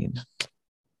 2016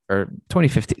 or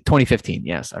 2015.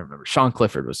 Yes, I remember. Sean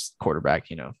Clifford was quarterback.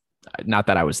 Not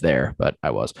that I was there, but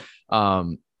I was. Fuck.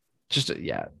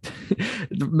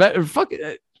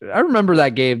 I remember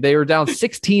that game. They were down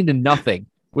 16-0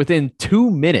 within 2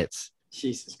 minutes.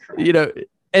 Jesus Christ.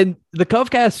 And the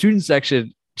Covcath student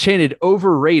section chanted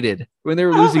overrated when they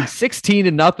were losing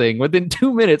 16-0 within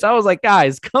 2 minutes. I was like,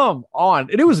 guys, come on.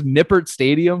 And it was Nippert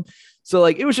Stadium. So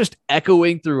it was just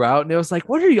echoing throughout. And it was like,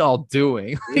 what are y'all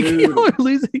doing? Y'all are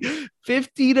losing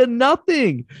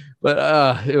 50-0. But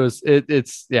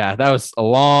that was a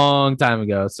long time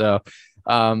ago. So,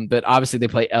 but obviously they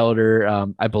play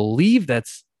Elder. I believe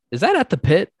is that at the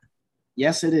Pit?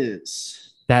 Yes, it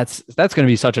is. That's going to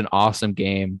be such an awesome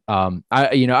game.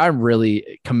 I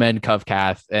really commend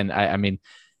Covcath, and I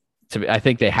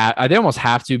think they almost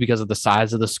have to because of the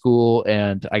size of the school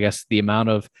and I guess the amount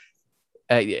of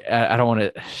I don't want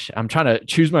to, I'm trying to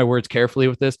choose my words carefully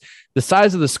with this. The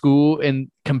size of the school and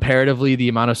comparatively the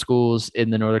amount of schools in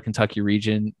the Northern Kentucky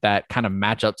region that kind of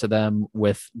match up to them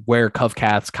with where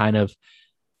Covcath's kind of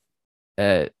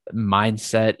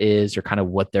mindset is, or kind of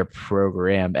what their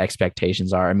program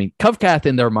expectations are. I mean, Covcath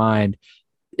in their mind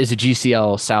is a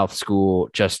GCL South school,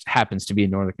 just happens to be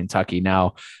in Northern Kentucky.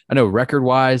 Now, I know record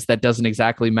wise that doesn't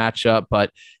exactly match up,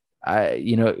 but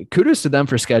kudos to them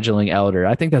for scheduling Elder.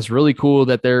 I think that's really cool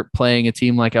that they're playing a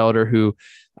team like Elder, who,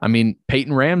 I mean,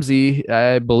 Peyton Ramsey,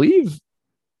 I believe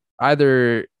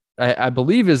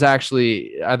is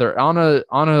actually either on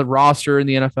a roster in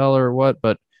the NFL or what,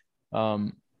 but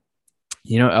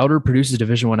Elder produces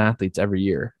Division I athletes every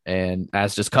year, and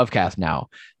as does Covcath now.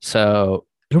 So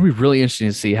it'll be really interesting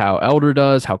to see how Elder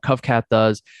does, how Covcath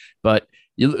does. But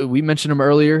we mentioned him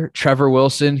earlier, Trevor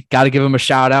Wilson. Got to give him a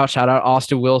shout out. Shout out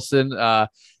Austin Wilson. Our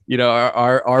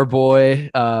boy,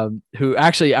 who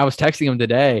actually I was texting him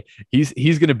today.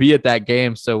 He's going to be at that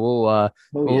game, so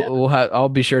I'll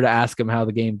be sure to ask him how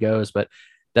the game goes. But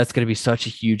that's going to be such a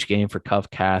huge game for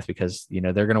Covcath because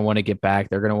they're going to want to get back.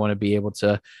 They're going to want to be able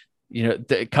to.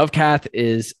 The Covcath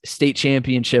is state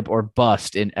championship or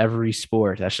bust in every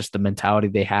sport. That's just the mentality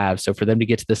they have. So for them to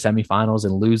get to the semifinals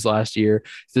and lose last year,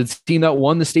 so the team that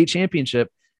won the state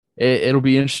championship, it'll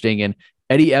be interesting. And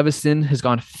Eddie Evanston has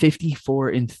gone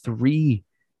 54-3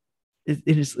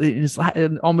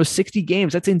 in almost 60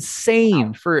 games. That's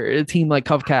insane for a team like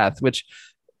Covcath, which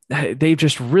they've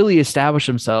just really established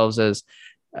themselves as,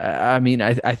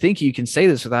 I think you can say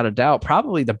this without a doubt,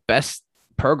 probably the best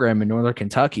program in Northern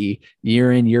Kentucky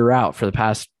year in, year out for the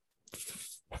past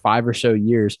 5 or so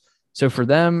years. So for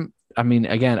them,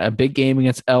 again, a big game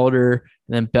against Elder,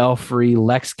 and then Belfry,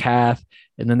 Lex Cath,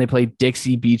 and then they play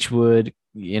Dixie, Beechwood,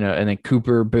 and then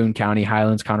Cooper, Boone County,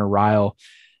 Highlands, Conner Ryle.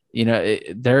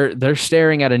 They're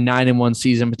staring at a 9-1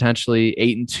 season, potentially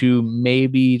 8-2,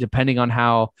 maybe, depending on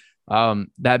how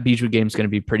that Beechwood game is going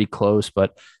to be pretty close.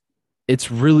 But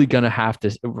it's really going to have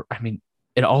to.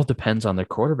 It all depends on their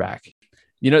quarterback.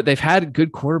 They've had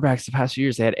good quarterbacks the past few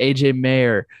years. They had AJ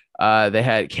Mayer. They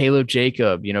had Caleb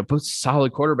Jacob, both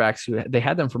solid quarterbacks who they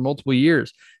had them for multiple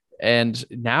years. And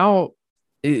now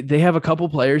they have a couple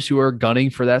players who are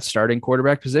gunning for that starting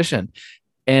quarterback position.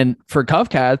 And for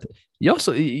Covcath, you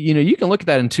also, you can look at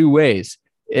that in two ways.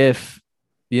 If,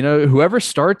 whoever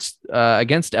starts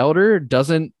against Elder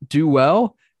doesn't do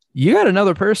well, you got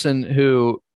another person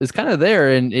who is kind of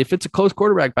there. And if it's a close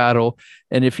quarterback battle,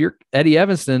 and if you're Eddie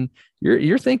Evanston,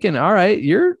 you're thinking, all right,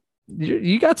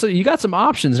 you got some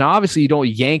options. Now, obviously you don't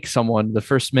yank someone the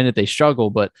first minute they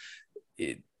struggle, but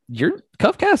your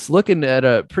Covcath's looking at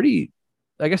a pretty,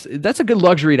 I guess that's a good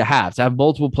luxury to have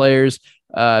multiple players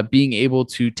being able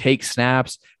to take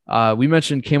snaps. We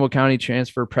mentioned Campbell County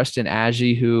transfer Preston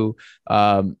Agee, who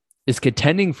is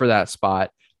contending for that spot,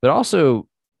 but also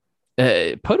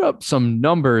put up some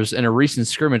numbers in a recent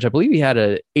scrimmage. I believe he had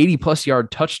a 80+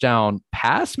 yard touchdown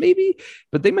pass, maybe,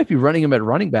 but they might be running him at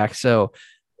running back. So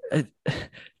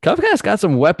Covcath's got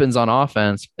some weapons on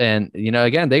offense. And,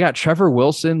 again, they got Trevor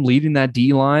Wilson leading that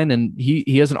D line, and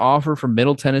he has an offer from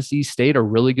Middle Tennessee State, a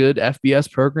really good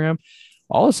FBS program.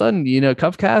 All of a sudden,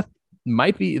 Covcath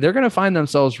they're going to find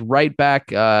themselves right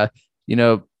back, in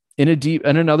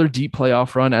another deep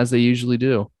playoff run as they usually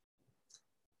do.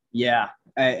 Yeah.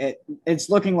 It's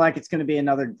looking like it's going to be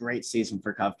another great season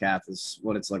for Covcath is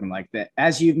what it's looking like.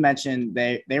 As you've mentioned,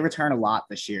 they return a lot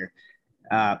this year.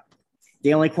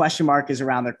 The only question mark is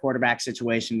around their quarterback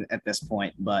situation at this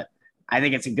point, but I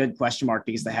think it's a good question mark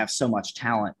because they have so much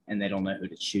talent and they don't know who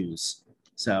to choose.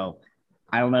 So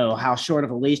I don't know how short of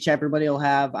a leash everybody will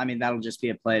have. That'll just be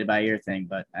a play by ear thing,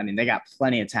 but they got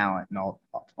plenty of talent in all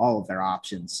of their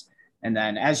options. And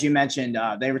then, as you mentioned,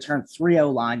 they returned 3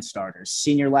 O-line starters: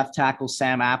 senior left tackle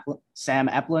Sam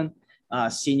Eplin,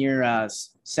 senior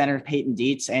center Peyton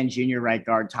Dietz, and junior right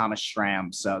guard Thomas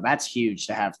Schramm. So that's huge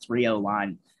to have 3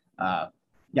 O-line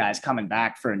guys coming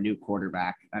back for a new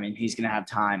quarterback. He's going to have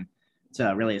time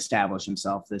to really establish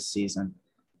himself this season.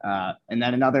 And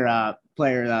then another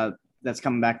player that's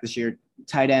coming back this year,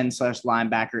 tight end /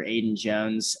 linebacker Aiden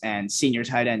Jones, and senior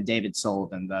tight end David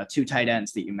Sullivan, the 2 tight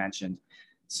ends that you mentioned.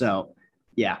 So,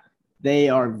 yeah, they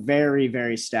are very,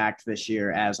 very stacked this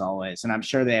year, as always. And I'm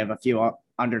sure they have a few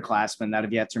underclassmen that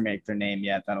have yet to make their name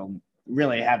yet that'll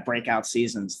really have breakout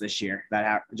seasons this year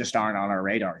that just aren't on our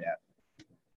radar yet.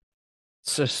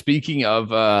 So speaking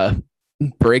of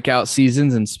breakout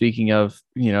seasons, and speaking of,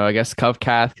 I guess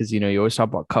Covcath, because, you always talk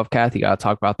about Covcath, you got to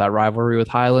talk about that rivalry with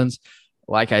Highlands.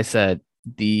 Like I said,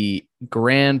 the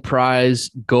grand prize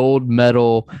gold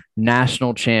medal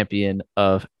national champion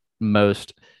of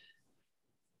most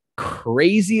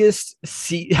craziest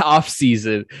off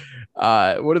season,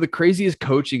 one of the craziest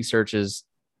coaching searches.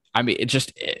 I mean, it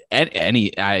just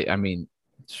I mean,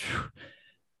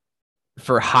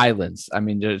 for Highlands, I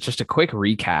mean, just a quick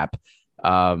recap.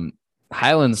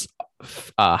 Highlands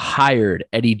hired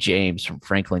Eddie James from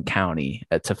Franklin County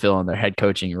to fill in their head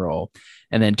coaching role.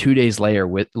 And then 2 days later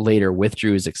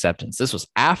withdrew his acceptance. This was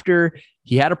after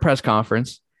he had a press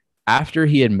conference, after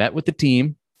he had met with the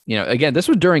team. You know, again, this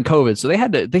was during COVID, so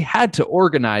they had to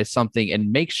organize something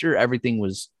and make sure everything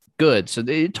was good. So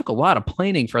it took a lot of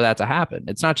planning for that to happen.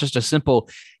 It's not just a simple,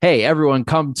 hey, everyone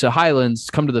come to Highlands,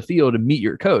 come to the field and meet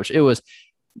your coach. It was,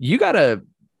 you got to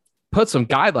put some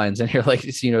guidelines in here,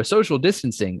 like, you know, social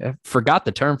distancing. I forgot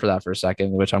the term for that for a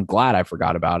second, which I'm glad I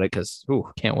forgot about it because,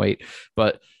 can't wait.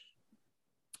 But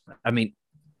I mean,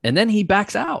 and then he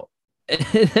backs out.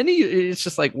 And then it's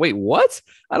just like, wait, what?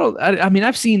 I mean,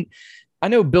 I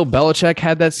know Bill Belichick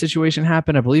had that situation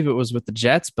happen. I believe it was with the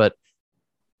Jets, but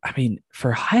I mean,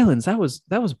 for Highlands, that was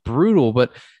brutal.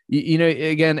 But you know,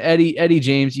 again, Eddie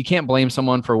James, you can't blame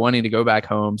someone for wanting to go back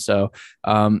home. So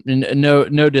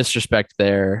no disrespect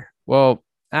there. Well,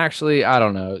 actually, I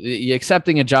don't know.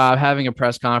 Accepting a job, having a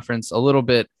press conference, a little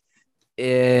bit,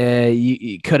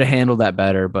 you could have handled that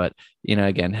better. But you know,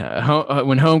 again,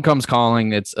 when home comes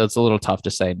calling, it's a little tough to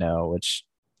say no. Which,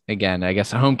 again, I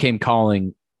guess home came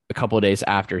calling a couple of days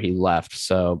after he left.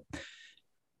 So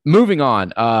moving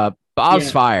on,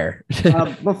 Bob's Fire.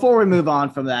 Before we move on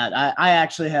from that, I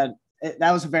actually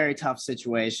that was a very tough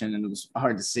situation and it was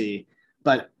hard to see,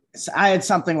 but I had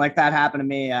something like that happen to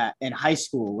me in high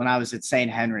school when I was at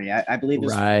St. Henry. I believe it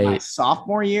was my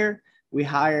sophomore year. We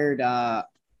hired,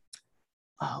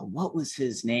 what was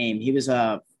his name? He was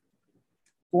a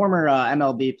former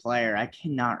MLB player. I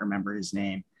cannot remember his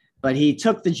name, but he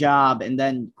took the job and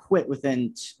then quit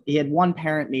he had one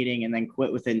parent meeting and then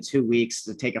quit within 2 weeks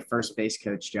to take a first base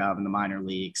coach job in the minor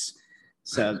leagues.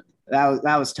 So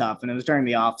that was tough. And it was during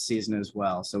the off season as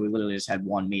well. So we literally just had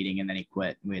one meeting and then he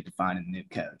quit and we had to find a new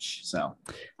coach. So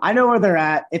I know where they're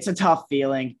at. It's a tough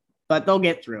feeling, but they'll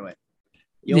get through it.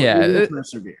 You'll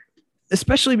persevere.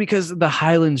 Especially because the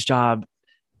Highlands job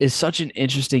is such an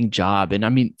interesting job. And I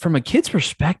mean, from a kid's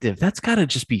perspective, that's got to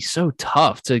just be so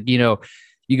tough to, you know,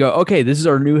 you go, okay, this is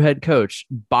our new head coach.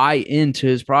 Buy into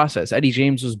his process. Eddie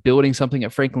James was building something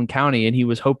at Franklin County and he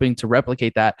was hoping to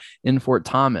replicate that in Fort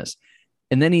Thomas.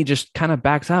 And then he just kind of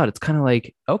backs out. It's kind of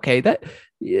like, okay,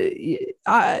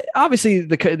 obviously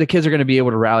the kids are going to be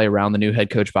able to rally around the new head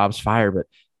coach, Bob's Fire, but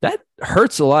that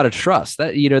hurts a lot of trust.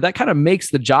 That, you know, that kind of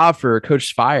makes the job for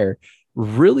Coach Fire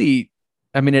really,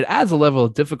 I mean, it adds a level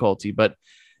of difficulty, but,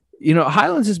 you know,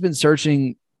 Highlands has been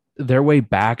searching their way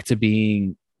back to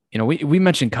being, you know, we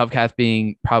mentioned Covcath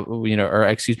being probably, you know, or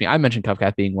excuse me, I mentioned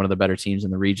Covcath being one of the better teams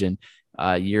in the region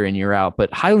year in, year out,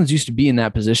 but Highlands used to be in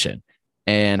that position.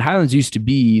 And Highlands used to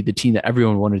be the team that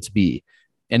everyone wanted to be.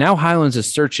 And now Highlands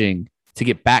is searching to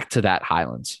get back to that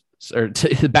Highlands or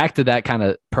back to that kind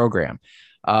of program.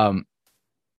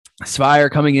 Spire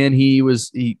coming in,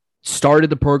 he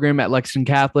started the program at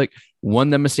Lexington Catholic,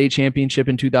 won them a state championship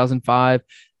in 2005,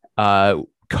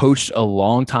 coached a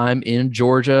long time in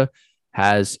Georgia,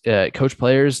 has coached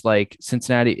players like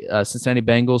Cincinnati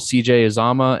Bengals, CJ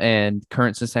Uzama, and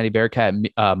current Cincinnati Bearcat,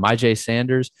 Myjay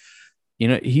Sanders. You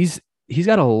know, he's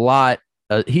got a lot.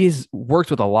 He's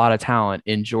worked with a lot of talent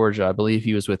in Georgia. I believe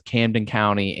he was with Camden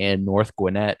County and North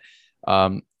Gwinnett,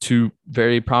 two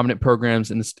very prominent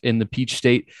programs in the Peach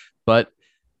State. But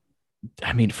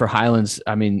I mean, for Highlands,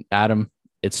 I mean, Adam,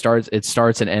 it starts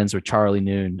and ends with Charlie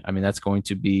Noon. I mean, that's going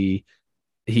to be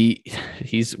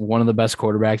he's one of the best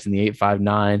quarterbacks in the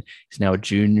 8.59. He's now a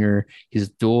junior. He's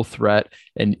a dual threat,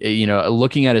 and you know,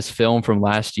 looking at his film from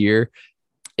last year,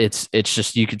 it's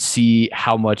just you could see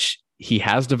how much he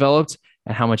has developed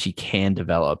and how much he can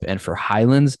develop. And for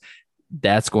Highlands,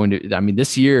 that's going to, I mean,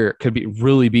 this year could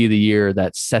really be the year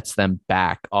that sets them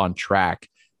back on track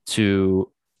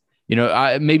to, you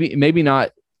know, maybe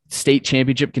not state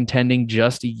championship contending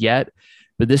just yet,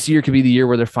 but this year could be the year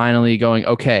where they're finally going,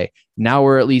 okay, now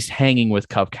we're at least hanging with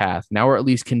Covcath. Now we're at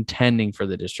least contending for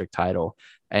the district title.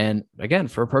 And again,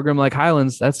 for a program like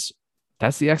Highlands, that's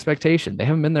the expectation. They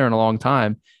haven't been there in a long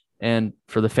time. And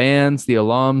for the fans, the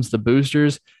alums, the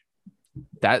boosters,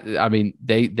 that, I mean,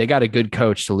 they got a good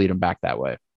coach to lead them back that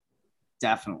way.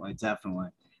 Definitely.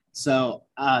 So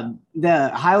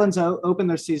the Highlands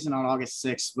opened their season on August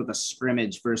 6th with a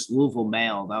scrimmage versus Louisville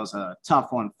Male. That was a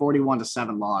tough one,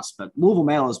 41-7 loss. But Louisville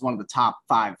Male is one of the top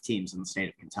 5 teams in the state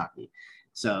of Kentucky.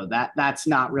 So that's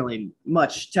not really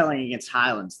much telling against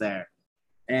Highlands there.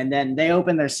 And then they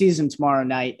open their season tomorrow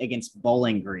night against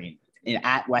Bowling Green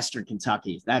at Western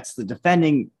Kentucky. That's the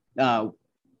defending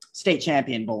state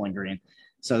champion Bowling Green.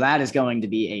 So that is going to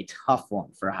be a tough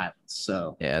one for Highlands.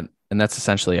 So yeah, and that's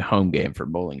essentially a home game for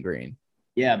Bowling Green.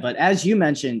 Yeah, but as you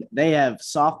mentioned, they have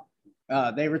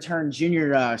they returned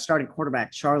junior starting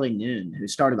quarterback Charlie Noon, who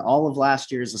started all of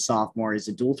last year as a sophomore. He's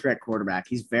a dual threat quarterback.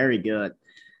 He's very good.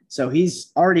 So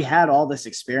he's already had all this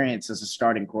experience as a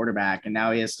starting quarterback, and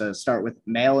now he has to start with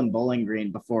Male and Bowling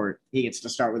Green before he gets to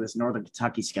start with his Northern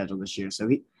Kentucky schedule this year. So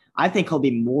I think he'll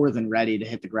be more than ready to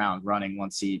hit the ground running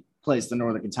once he plays the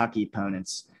Northern Kentucky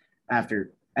opponents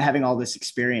after having all this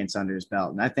experience under his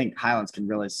belt. And I think Highlands can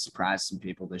really surprise some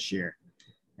people this year.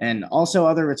 And also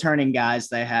other returning guys,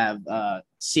 they have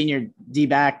senior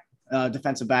D-back,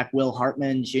 defensive back Will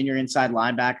Hartman, junior inside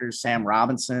linebacker Sam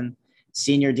Robinson,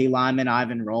 senior D lineman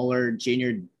Ivan Roller,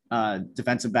 junior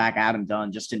defensive back Adam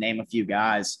Dunn, just to name a few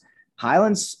guys.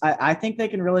 Highlands, I think they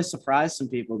can really surprise some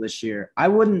people this year. I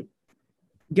wouldn't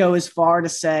go as far to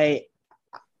say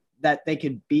that they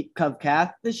could beat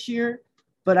Covcath this year,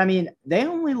 but I mean, they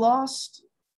only lost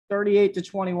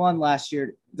 38-21 last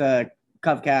year, at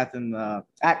Covcath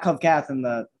in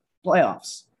the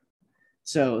playoffs.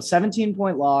 So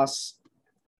 17-point loss.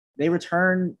 They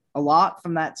return a lot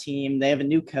from that team. They have a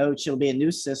new coach. It'll be a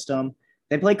new system.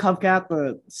 They play Covcath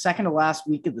the second to last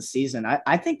week of the season.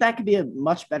 I think that could be a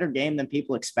much better game than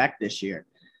people expect this year.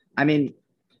 I mean,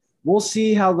 we'll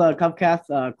see how the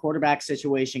Covcath quarterback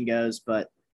situation goes,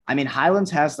 but I mean,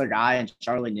 Highlands has their guy in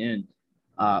Charlie Noon.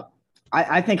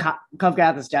 I think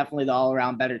Covcath is definitely the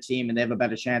all-around better team, and they have a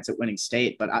better chance at winning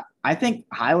state. But I think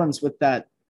Highlands, with that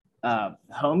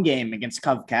home game against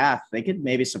Covcath, they could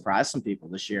maybe surprise some people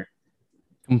this year.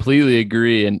 Completely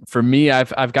agree. And for me,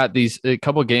 I've got a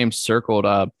couple of games circled.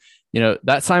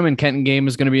 That Simon Kenton game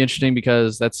is going to be interesting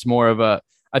because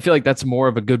I feel like that's more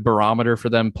of a good barometer for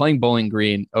them playing Bowling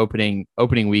Green opening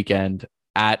weekend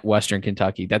at Western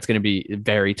Kentucky. That's going to be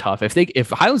very tough. If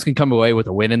Highlands can come away with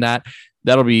a win in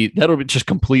that'll be just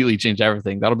completely change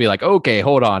everything. That'll be like, okay,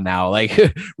 hold on now.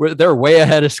 Like they're way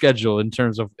ahead of schedule in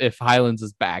terms of if Highlands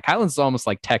is back. Highlands is almost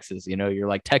like Texas, you're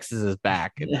like, Texas is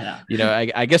back. And,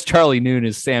 I guess Charlie Noon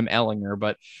is Sam Ellinger,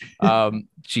 but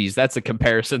geez, that's a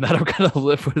comparison that I'm going to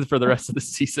live with for the rest of the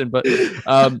season. But,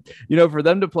 for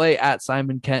them to play at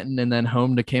Simon Kenton and then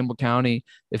home to Campbell County,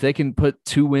 if they can put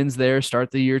 2 wins there, start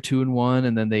the year 2-1,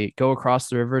 and then they go across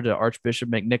the river to Archbishop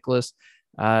McNicholas,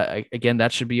 again,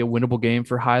 that should be a winnable game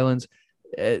for Highlands.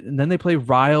 And then they play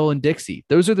Ryle and Dixie.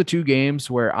 Those are the 2 games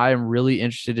where I am really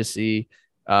interested to see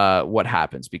what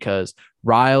happens, because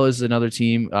Ryle is another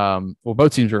team.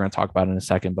 Both teams we're going to talk about in a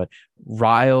second, but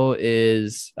Ryle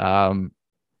is they're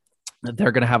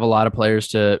going to have a lot of players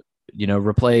to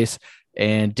replace,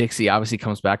 and Dixie obviously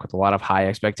comes back with a lot of high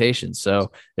expectations.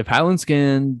 So if Highlands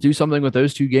can do something with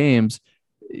those 2 games,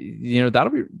 that'll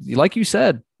be, like you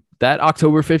said, that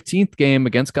October 15th game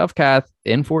against Covcath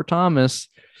in Fort Thomas.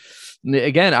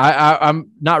 Again,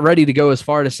 I'm not ready to go as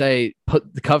far to say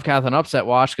put the Covcath on upset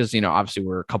watch, because obviously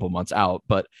we're a couple months out,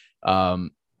 but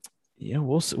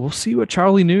we'll see what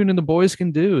Charlie Noon and the boys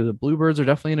can do. The Bluebirds are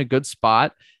definitely in a good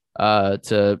spot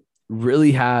to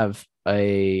really have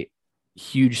a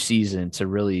huge season, to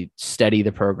really steady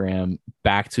the program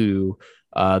back to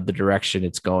the direction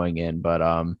it's going in. But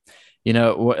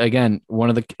again, one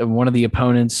of the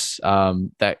opponents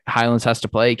that Highlands has to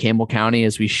play, Campbell County,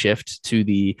 as we shift to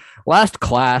the last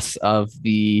class of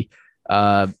the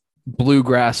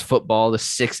bluegrass football, the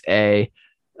 6A,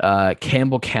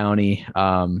 Campbell County.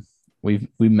 We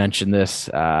mentioned this.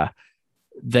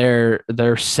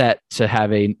 They're set to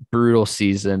have a brutal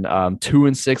season.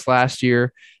 2-6 last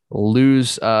year,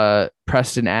 lose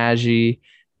Preston Aggie.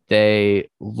 They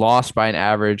lost by an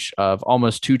average of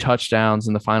almost 2 touchdowns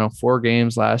in the final 4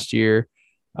 games last year.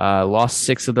 Lost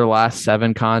 6 of their last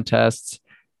 7 contests.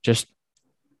 Just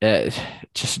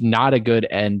not a good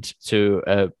end to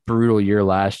a brutal year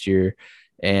last year.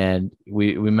 And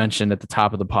we mentioned at the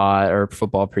top of the pod, or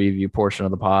football preview portion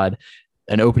of the pod,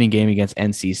 an opening game against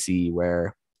NCC,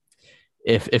 where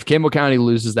if Campbell County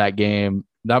loses that game,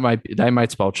 that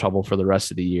might spell trouble for the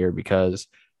rest of the year, because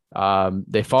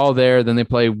they fall there, then they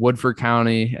play Woodford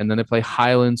County, and then they play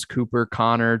Highlands, Cooper,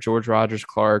 Connor, George Rogers,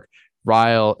 Clark,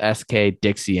 Ryle, SK,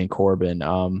 Dixie, and Corbin.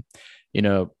 Adam,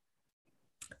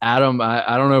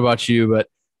 I don't know about you, but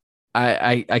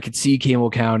I could see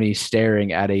Campbell County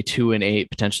staring at a 2-8,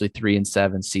 potentially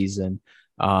 3-7 season.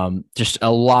 Just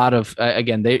a lot of,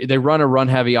 again, they run a run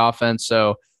heavy offense,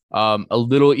 so a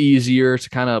little easier to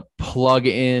kind of plug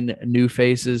in new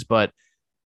faces, but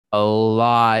a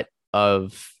lot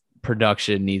of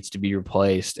production needs to be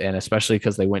replaced. And especially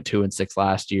because they went 2-6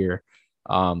 last year,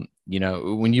 when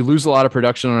you lose a lot of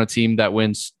production on a team that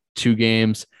wins 2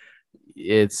 games,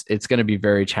 it's going to be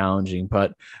very challenging.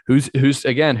 But who's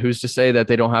to say that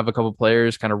they don't have a couple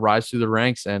players kind of rise through the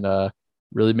ranks and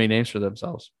really make names for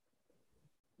themselves?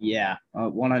 Yeah,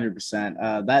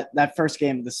 100%. That first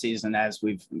game of the season, as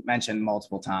we've mentioned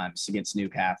multiple times, against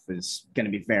Newcastle is going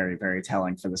to be very, very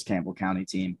telling for this Campbell County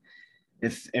team.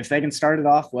 If they can start it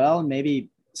off well and maybe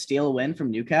steal a win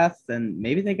from Newcastle, then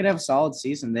maybe they could have a solid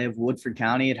season. They have Woodford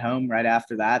County at home right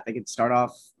after that. They could start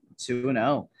off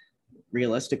 2-0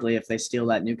 realistically if they steal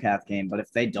that Newcastle game. But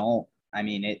if they don't, I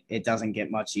mean, it doesn't get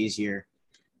much easier.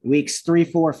 Weeks 3,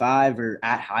 4, 5 are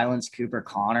at Highlands, Cooper,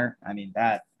 Connor. I mean,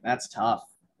 that's tough.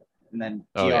 And then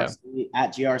GRC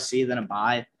at GRC, then a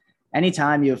bye.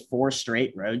 Anytime you have 4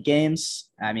 straight road games,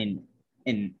 I mean,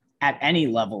 at any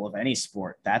level of any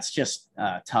sport, that's just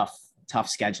tough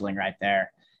scheduling right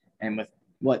there. And with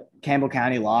what Campbell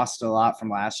County lost a lot from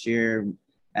last year,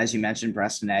 as you mentioned,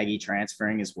 Preston Aggie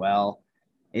transferring as well,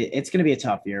 it's going to be a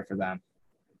tough year for them.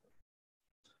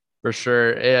 For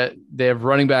sure. They have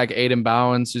running back Aiden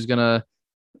Bowens, who's going to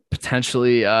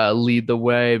potentially lead the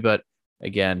way. But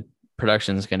again,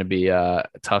 production is going to be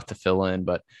tough to fill in.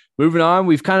 But moving on,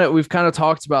 we've kind of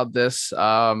talked about this.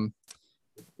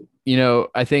 You know,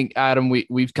 I think, Adam,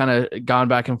 we've kind of gone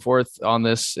back and forth on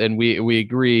this, and we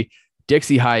agree.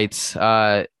 Dixie Heights,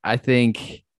 I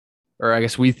think, or I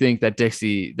guess we think that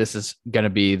Dixie, this is going to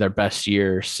be their best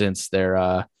year since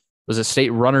their was it state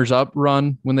runners-up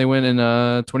run when they went in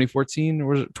 2014, or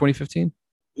was it 2015?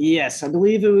 Yes, I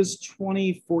believe it was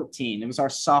 2014. It was our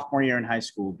sophomore year in high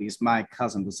school because my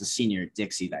cousin was a senior at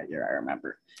Dixie that year, I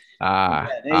remember.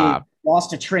 They lost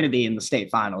to Trinity in the state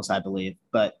finals, I believe,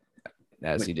 but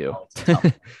as you do.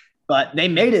 But they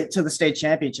made it to the state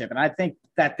championship, and I think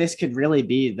that this could really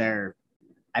be their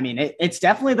 – I mean, it's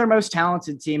definitely their most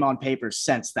talented team on paper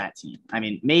since that team. I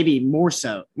mean, maybe more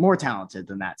talented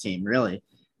than that team, really.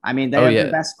 I mean, they have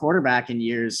their best quarterback in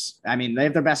years. I mean, they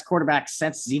have their best quarterback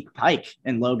since Zeke Pike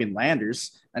and Logan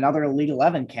Landers, another Elite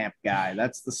 11 camp guy.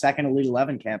 That's the second Elite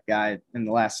 11 camp guy in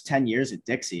the last 10 years at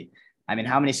Dixie. I mean,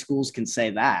 how many schools can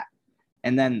say that?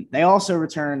 And then they also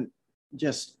return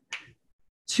just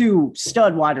 2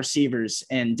 stud wide receivers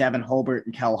in Devin Holbert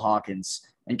and Kel Hawkins.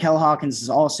 And Kel Hawkins is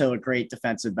also a great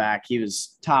defensive back. He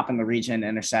was top in the region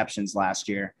in interceptions last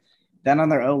year. Then on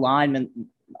their O-line,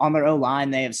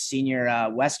 they have senior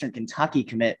Western Kentucky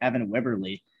commit Evan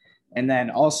Wibberly. And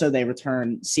then also they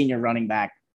return senior running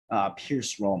back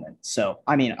Pierce Rollman. So,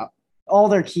 I mean, all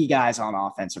their key guys on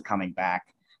offense are coming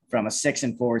back from a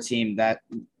 6-4 team that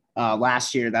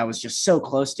last year that was just so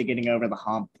close to getting over the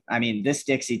hump. I mean, this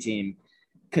Dixie team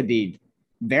could be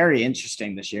very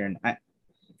interesting this year. And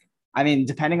I mean,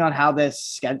 depending on how they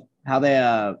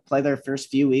play their first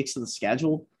few weeks of the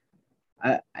schedule,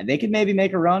 they could maybe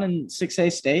make a run in 6A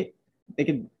state. They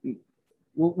could.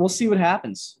 We'll see what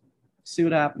happens. See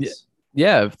what happens.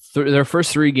 Yeah. Their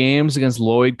first 3 games against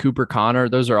Lloyd, Cooper, Connor,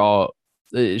 those are all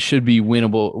should be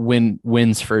winnable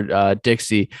wins for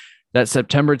Dixie. That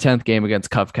September 10th game against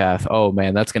Cufcath. Oh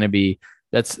man, that's going to be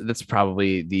that's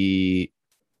probably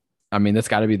that's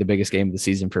got to be the biggest game of the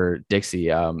season for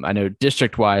Dixie. I know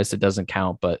district wise it doesn't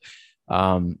count, but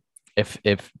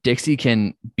if Dixie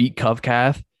can beat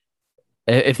Cufcath,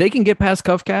 if they can get past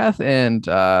Cufcath, and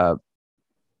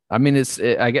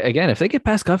again, if they get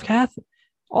past Cufcath,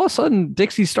 all of a sudden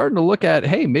Dixie's starting to look at,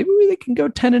 hey, maybe they can go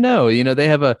 10-0. You know, they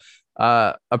have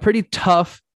a pretty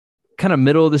tough kind of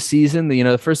middle of the season. You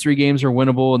know, the first 3 games are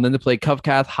winnable, and then they play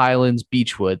Cufcath, Highlands,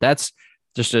 Beechwood. That's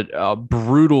just a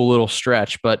brutal little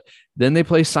stretch. But then they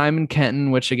play Simon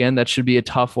Kenton, which again, that should be a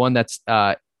tough one. That's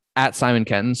at Simon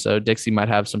Kenton, so Dixie might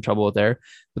have some trouble with there.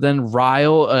 But then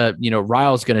Ryle,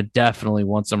 Ryle's going to definitely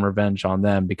want some revenge on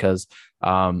them because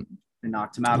they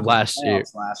knocked him out last year,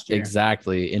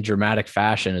 exactly, in dramatic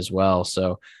fashion as well.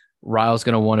 So Ryle's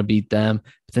going to want to beat them.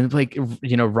 But then like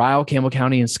Ryle, Campbell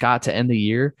County, and Scott to end the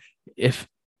year. If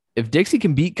Dixie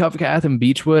can beat Cufcath and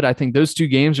Beechwood, I think those 2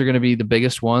 games are going to be the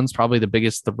biggest ones, probably the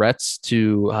biggest threats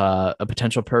to a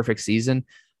potential perfect season.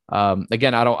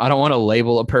 Again, I don't want to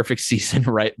label a perfect season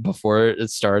right before it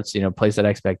starts, place that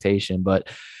expectation, but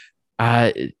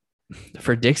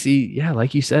for Dixie, yeah,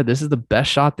 like you said, this is the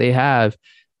best shot they have,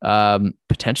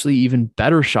 potentially even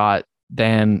better shot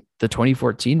than the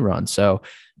 2014 run. So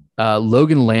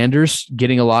Logan Landers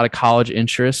getting a lot of college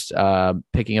interest,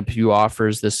 picking up a few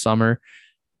offers this summer.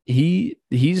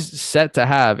 He's set to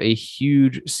have a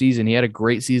huge season. He had a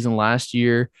great season last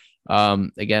year.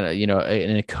 Again, in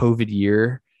a COVID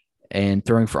year, and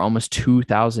throwing for almost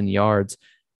 2,000 yards.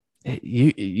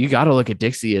 You got to look at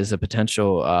Dixie as a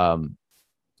potential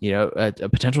a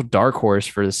potential dark horse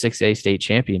for the 6A state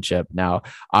championship. Now,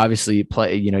 obviously,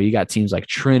 you got teams like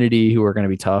Trinity who are going to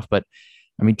be tough, but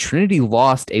I mean, Trinity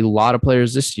lost a lot of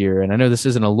players this year, and I know this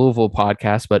isn't a Louisville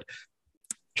podcast, but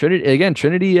Trinity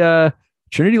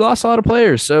lost a lot of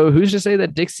players. So who's to say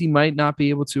that Dixie might not be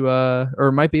able to,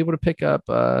 or might be able to pick up,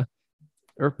 or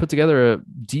put together a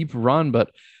deep run? But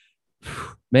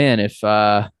man, if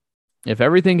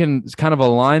everything can kind of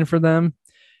align for them,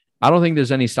 I don't think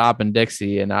there's any stopping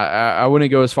Dixie. And I wouldn't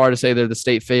go as far to say they're the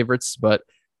state favorites, but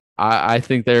I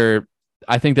think they're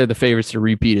the favorites to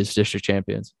repeat as district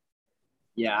champions.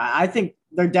 Yeah, I think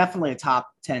they're definitely a top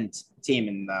 10 team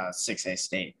in the 6A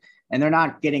state. And they're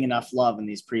not getting enough love in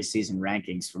these preseason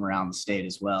rankings from around the state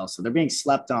as well. So they're being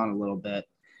slept on a little bit.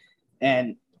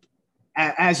 And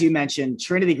as you mentioned,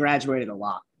 Trinity graduated a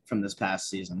lot from this past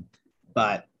season,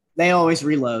 but they always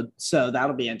reload. So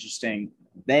that'll be interesting.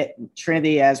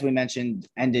 Trinity, as we mentioned,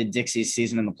 ended Dixie's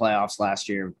season in the playoffs last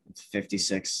year with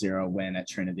 56-0 win at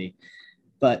Trinity.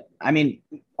 But I mean,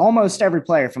 almost every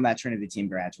player from that Trinity team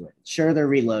graduated. Sure, they're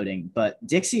reloading, but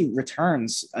Dixie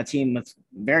returns a team with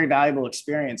very valuable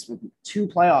experience with 2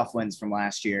 playoff wins from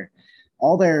last year.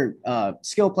 All their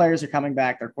skill players are coming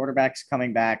back. Their quarterback's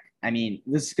coming back. I mean,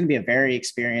 this is going to be a very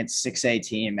experienced 6A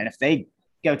team. And if they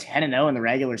go 10-0 in the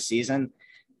regular season,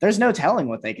 there's no telling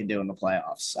what they can do in the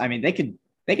playoffs. I mean, they could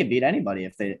beat anybody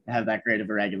if they have that great of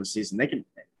a regular season.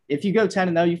 If you go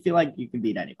 10-0, you feel like you can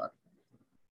beat anybody.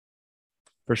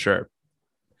 For sure.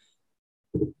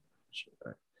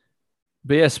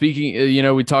 But yeah, speaking,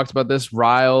 we talked about this.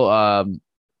 Ryle,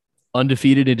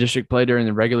 undefeated in district play during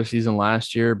the regular season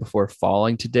last year before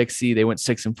falling to Dixie. They went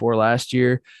 6-4 last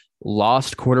year,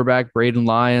 lost quarterback Braden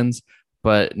Lyons,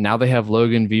 but now they have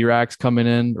Logan Virax coming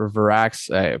in, or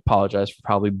Virax. I apologize for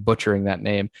probably butchering that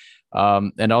name.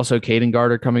 And also Caden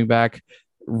Garter coming back.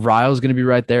 Ryle's going to be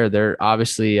right there. They're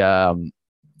obviously,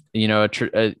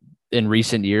 in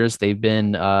recent years, they've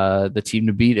been the team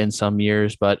to beat in some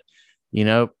years, but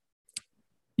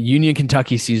Union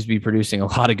Kentucky seems to be producing a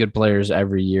lot of good players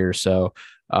every year. So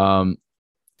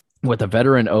with a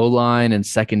veteran O-line and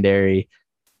secondary,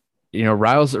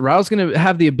 Ryle's going to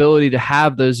have the ability to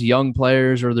have those young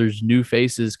players or those new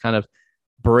faces kind of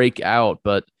break out.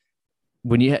 But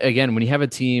when you have a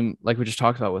team like we just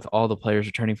talked about with all the players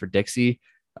returning for Dixie,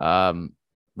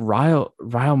 Ryle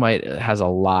has a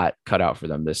lot cut out for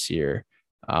them this year.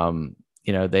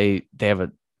 They have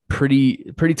a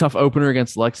pretty tough opener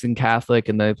against Lexington Catholic,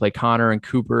 and they play Connor and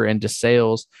Cooper and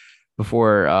DeSales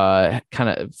before kind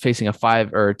of facing a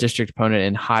 5 or district opponent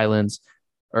in Highlands,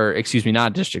 or excuse me,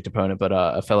 not a district opponent, but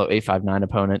a fellow 859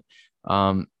 opponent.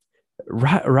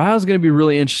 Ryle's going to be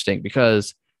really interesting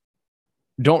because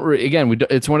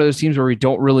it's one of those teams where we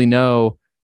don't really know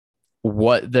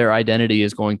what their identity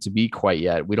is going to be quite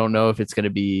yet. We don't know if it's going to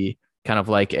be kind of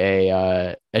like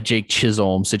a Jake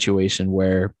Chisholm situation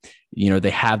where,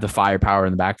 they have the firepower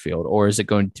in the backfield, or is it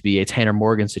going to be a Tanner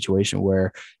Morgan situation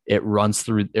where it runs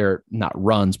through, or not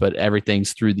runs, but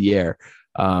everything's through the air.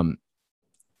 I'm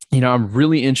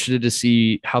really interested to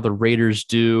see how the Raiders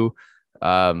do,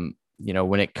 when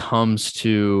it comes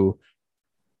to,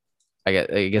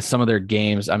 I guess some of their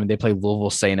games. I mean, they play Louisville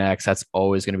St. X. That's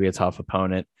always going to be a tough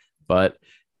opponent. But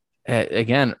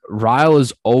again, Ryle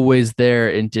is always there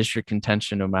in district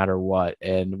contention no matter what.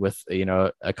 And with,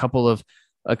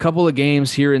 a couple of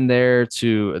games here and there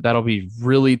that'll be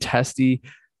really testy.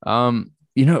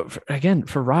 Again,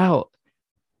 for Ryle,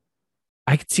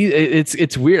 I could see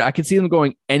it's weird. I could see them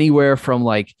going anywhere from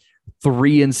like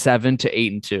 3-7 to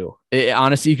 8-2.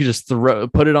 Honestly, you could just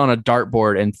put it on a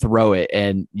dartboard and throw it,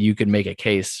 and you could make a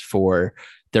case for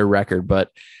their record.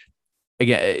 But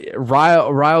again,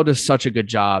 Ryle does such a good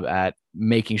job at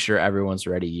making sure everyone's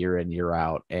ready year in, year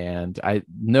out. And I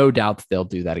no doubt that they'll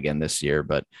do that again this year,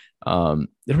 but it'll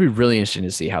be really interesting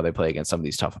to see how they play against some of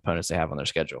these tough opponents they have on their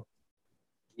schedule.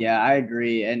 Yeah, I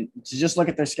agree. And to just look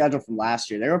at their schedule from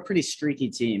last year, they were a pretty streaky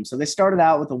team. So they started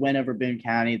out with a win over Boone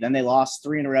County. Then they lost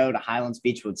 3 in a row to Highlands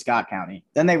Beechwood, Scott County.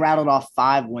 Then they rattled off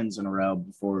 5 wins in a row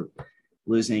before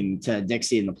losing to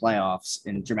Dixie in the playoffs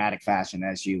in dramatic fashion,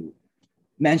 as you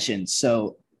mentioned.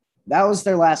 So that was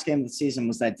their last game of the season,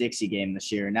 was that Dixie game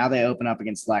this year. Now they open up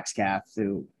against Lex Cath,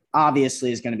 who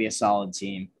obviously is going to be a solid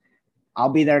team. I'll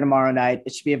be there tomorrow night.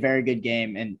 It should be a very good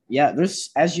game. And yeah, there's,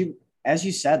 as you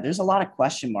said, there's a lot of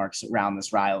question marks around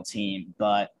this Ryle team.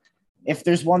 But if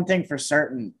there's one thing for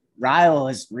certain, Ryle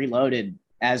has reloaded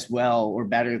as well or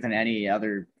better than any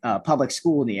other public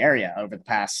school in the area over the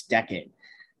past decade.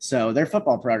 So their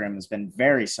football program has been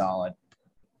very solid.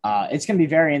 It's going to be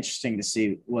very interesting to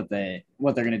see what they're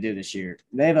going to do this year.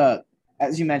 They have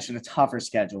as you mentioned, a tougher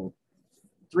schedule.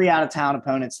 three out of town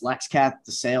opponents, Lexcath,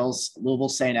 DeSales, Louisville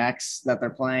St. X that they're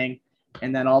playing,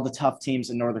 and then all the tough teams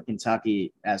in Northern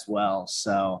Kentucky as well.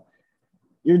 So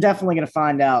you're definitely going to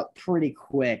find out pretty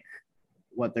quick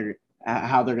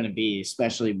how they're going to be,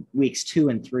 especially weeks 2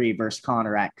 and 3 versus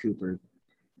Connor at Cooper.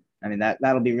 I mean,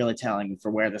 that'll be really telling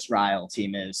for where this Ryle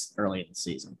team is early in the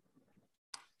season.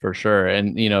 For sure.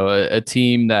 And, a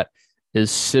team that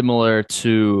is similar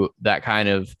to that kind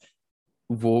of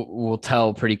we'll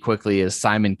tell pretty quickly is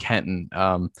Simon Kenton.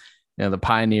 The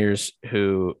Pioneers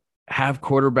who have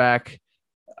quarterback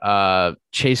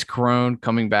Chase Crone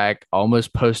coming back,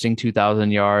 almost posting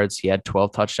 2,000 yards. He had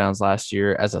 12 touchdowns last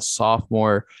year as a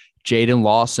sophomore. Jaden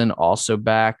Lawson also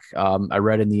back. I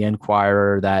read in the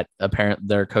Enquirer that apparently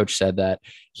their coach said that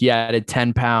he added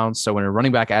 10 pounds. So when a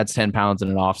running back adds 10 pounds in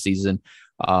an offseason,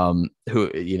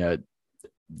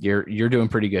 you're doing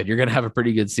pretty good. You're going to have a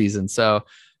pretty good season. So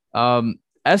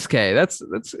SK,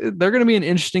 they're going to be an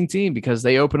interesting team because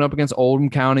they open up against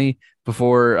Oldham County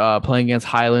before playing against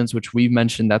Highlands, which we've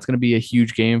mentioned. That's going to be a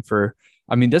huge game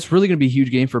that's really going to be a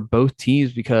huge game for both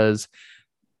teams because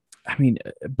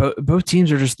both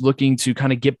teams are just looking to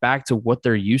kind of get back to what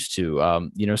they're used to.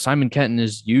 Simon Kenton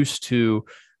is used to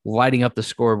lighting up the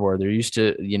scoreboard. They're used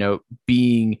to,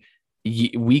 being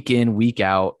week in, week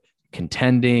out,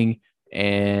 contending.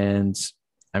 And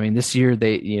this year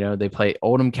they play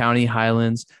Oldham County,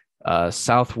 Highlands,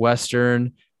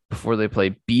 Southwestern before they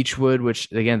play Beechwood,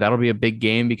 which again, that'll be a big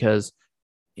game because,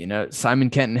 Simon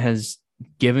Kenton has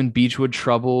given Beechwood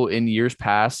trouble in years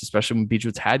past, especially when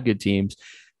Beechwood's had good teams.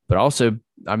 But also,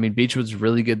 Beechwood's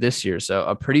really good this year. So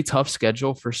a pretty tough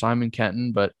schedule for Simon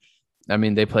Kenton. But,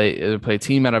 they play a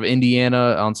team out of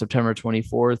Indiana on September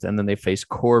 24th, and then they face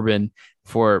Corbin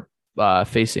for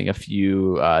facing a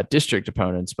few district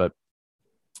opponents. But,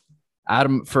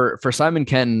 Adam, for Simon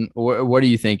Kenton, what are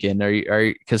you thinking? Are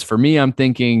you because for me, I'm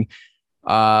thinking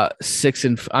 6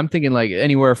 and I'm thinking like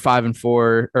anywhere 5 and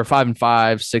 4 or 5 and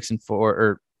 5, 6 and 4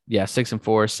 or 6 and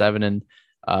 4, 7 and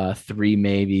 3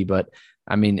 maybe. But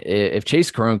if Chase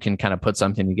Crone can kind of put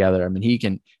something together,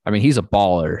 he's a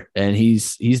baller and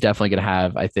he's definitely going to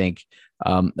have, I think,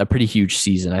 a pretty huge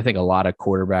season. I think a lot of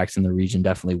quarterbacks in the region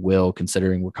definitely will,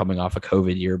 considering we're coming off a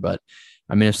COVID year. But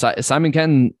if Simon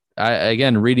Kenton,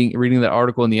 again, reading that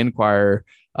article in the Enquirer,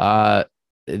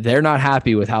 they're not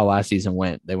happy with how last season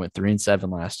went. They went 3-7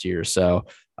 last year. So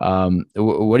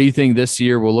what do you think this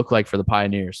year will look like for the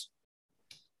Pioneers?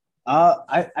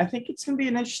 I think it's going to be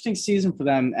an interesting season for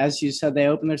them. As you said, they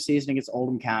open their season against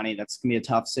Oldham County. That's going to be a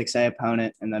tough 6A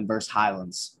opponent, and then versus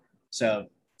Highlands. So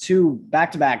 2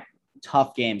 back-to-back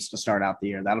tough games to start out the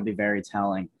year. That'll be very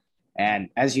telling. And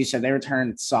as you said, they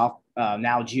returned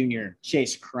now junior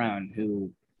Chase Crone,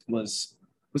 who was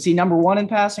he number 1 in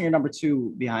passing or number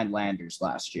 2 behind Landers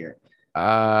last year? Yeah,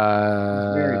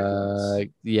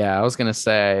 I was going to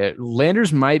say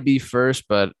Landers might be first,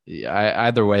 but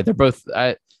either way, they're both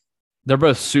it's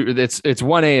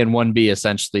 1A and 1B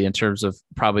essentially in terms of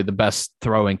probably the best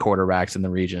throwing quarterbacks in the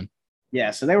region.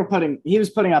 Yeah, so he was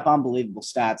putting up unbelievable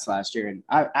stats last year. And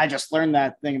I just learned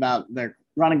that thing about their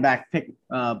running back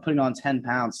putting on 10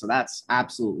 pounds. So that's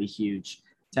absolutely huge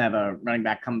to have a running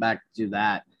back come back to do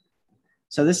that.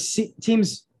 So this team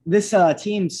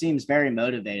seems very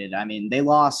motivated. They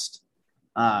lost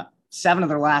 7 of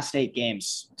their last 8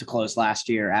 games to close last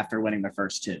year after winning their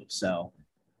first 2. So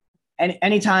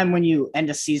anytime when you end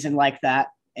a season like that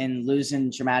and lose in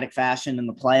dramatic fashion in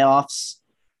the playoffs,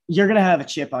 you're going to have a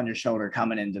chip on your shoulder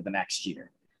coming into the next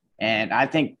year. And I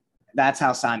think that's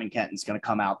how Simon Kenton's going to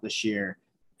come out this year.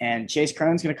 And Chase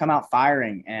Crone's going to come out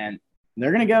firing, and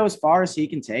they're going to go as far as he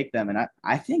can take them. And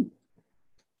I think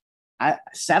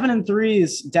 7-3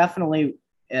 is definitely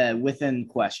within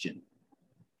question.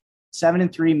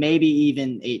 7-3, maybe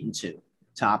even 8-2,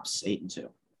 tops 8-2.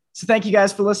 So thank you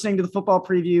guys for listening to the football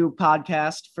preview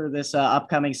podcast for this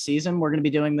upcoming season. We're going to be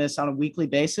doing this on a weekly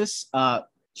basis.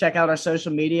 Check out our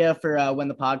social media for when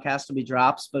the podcast will be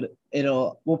drops, but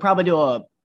we'll probably do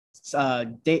a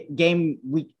game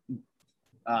week.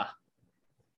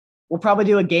 We'll probably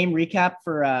do a game recap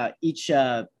for each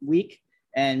week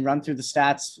and run through the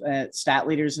stats, stat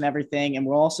leaders and everything. And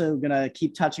we're also going to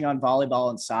keep touching on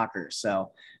volleyball and soccer.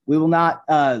 So we will not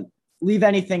leave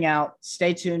anything out.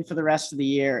 Stay tuned for the rest of the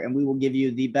year, and we will give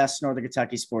you the best Northern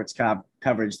Kentucky sports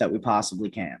coverage that we possibly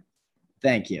can.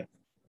 Thank you.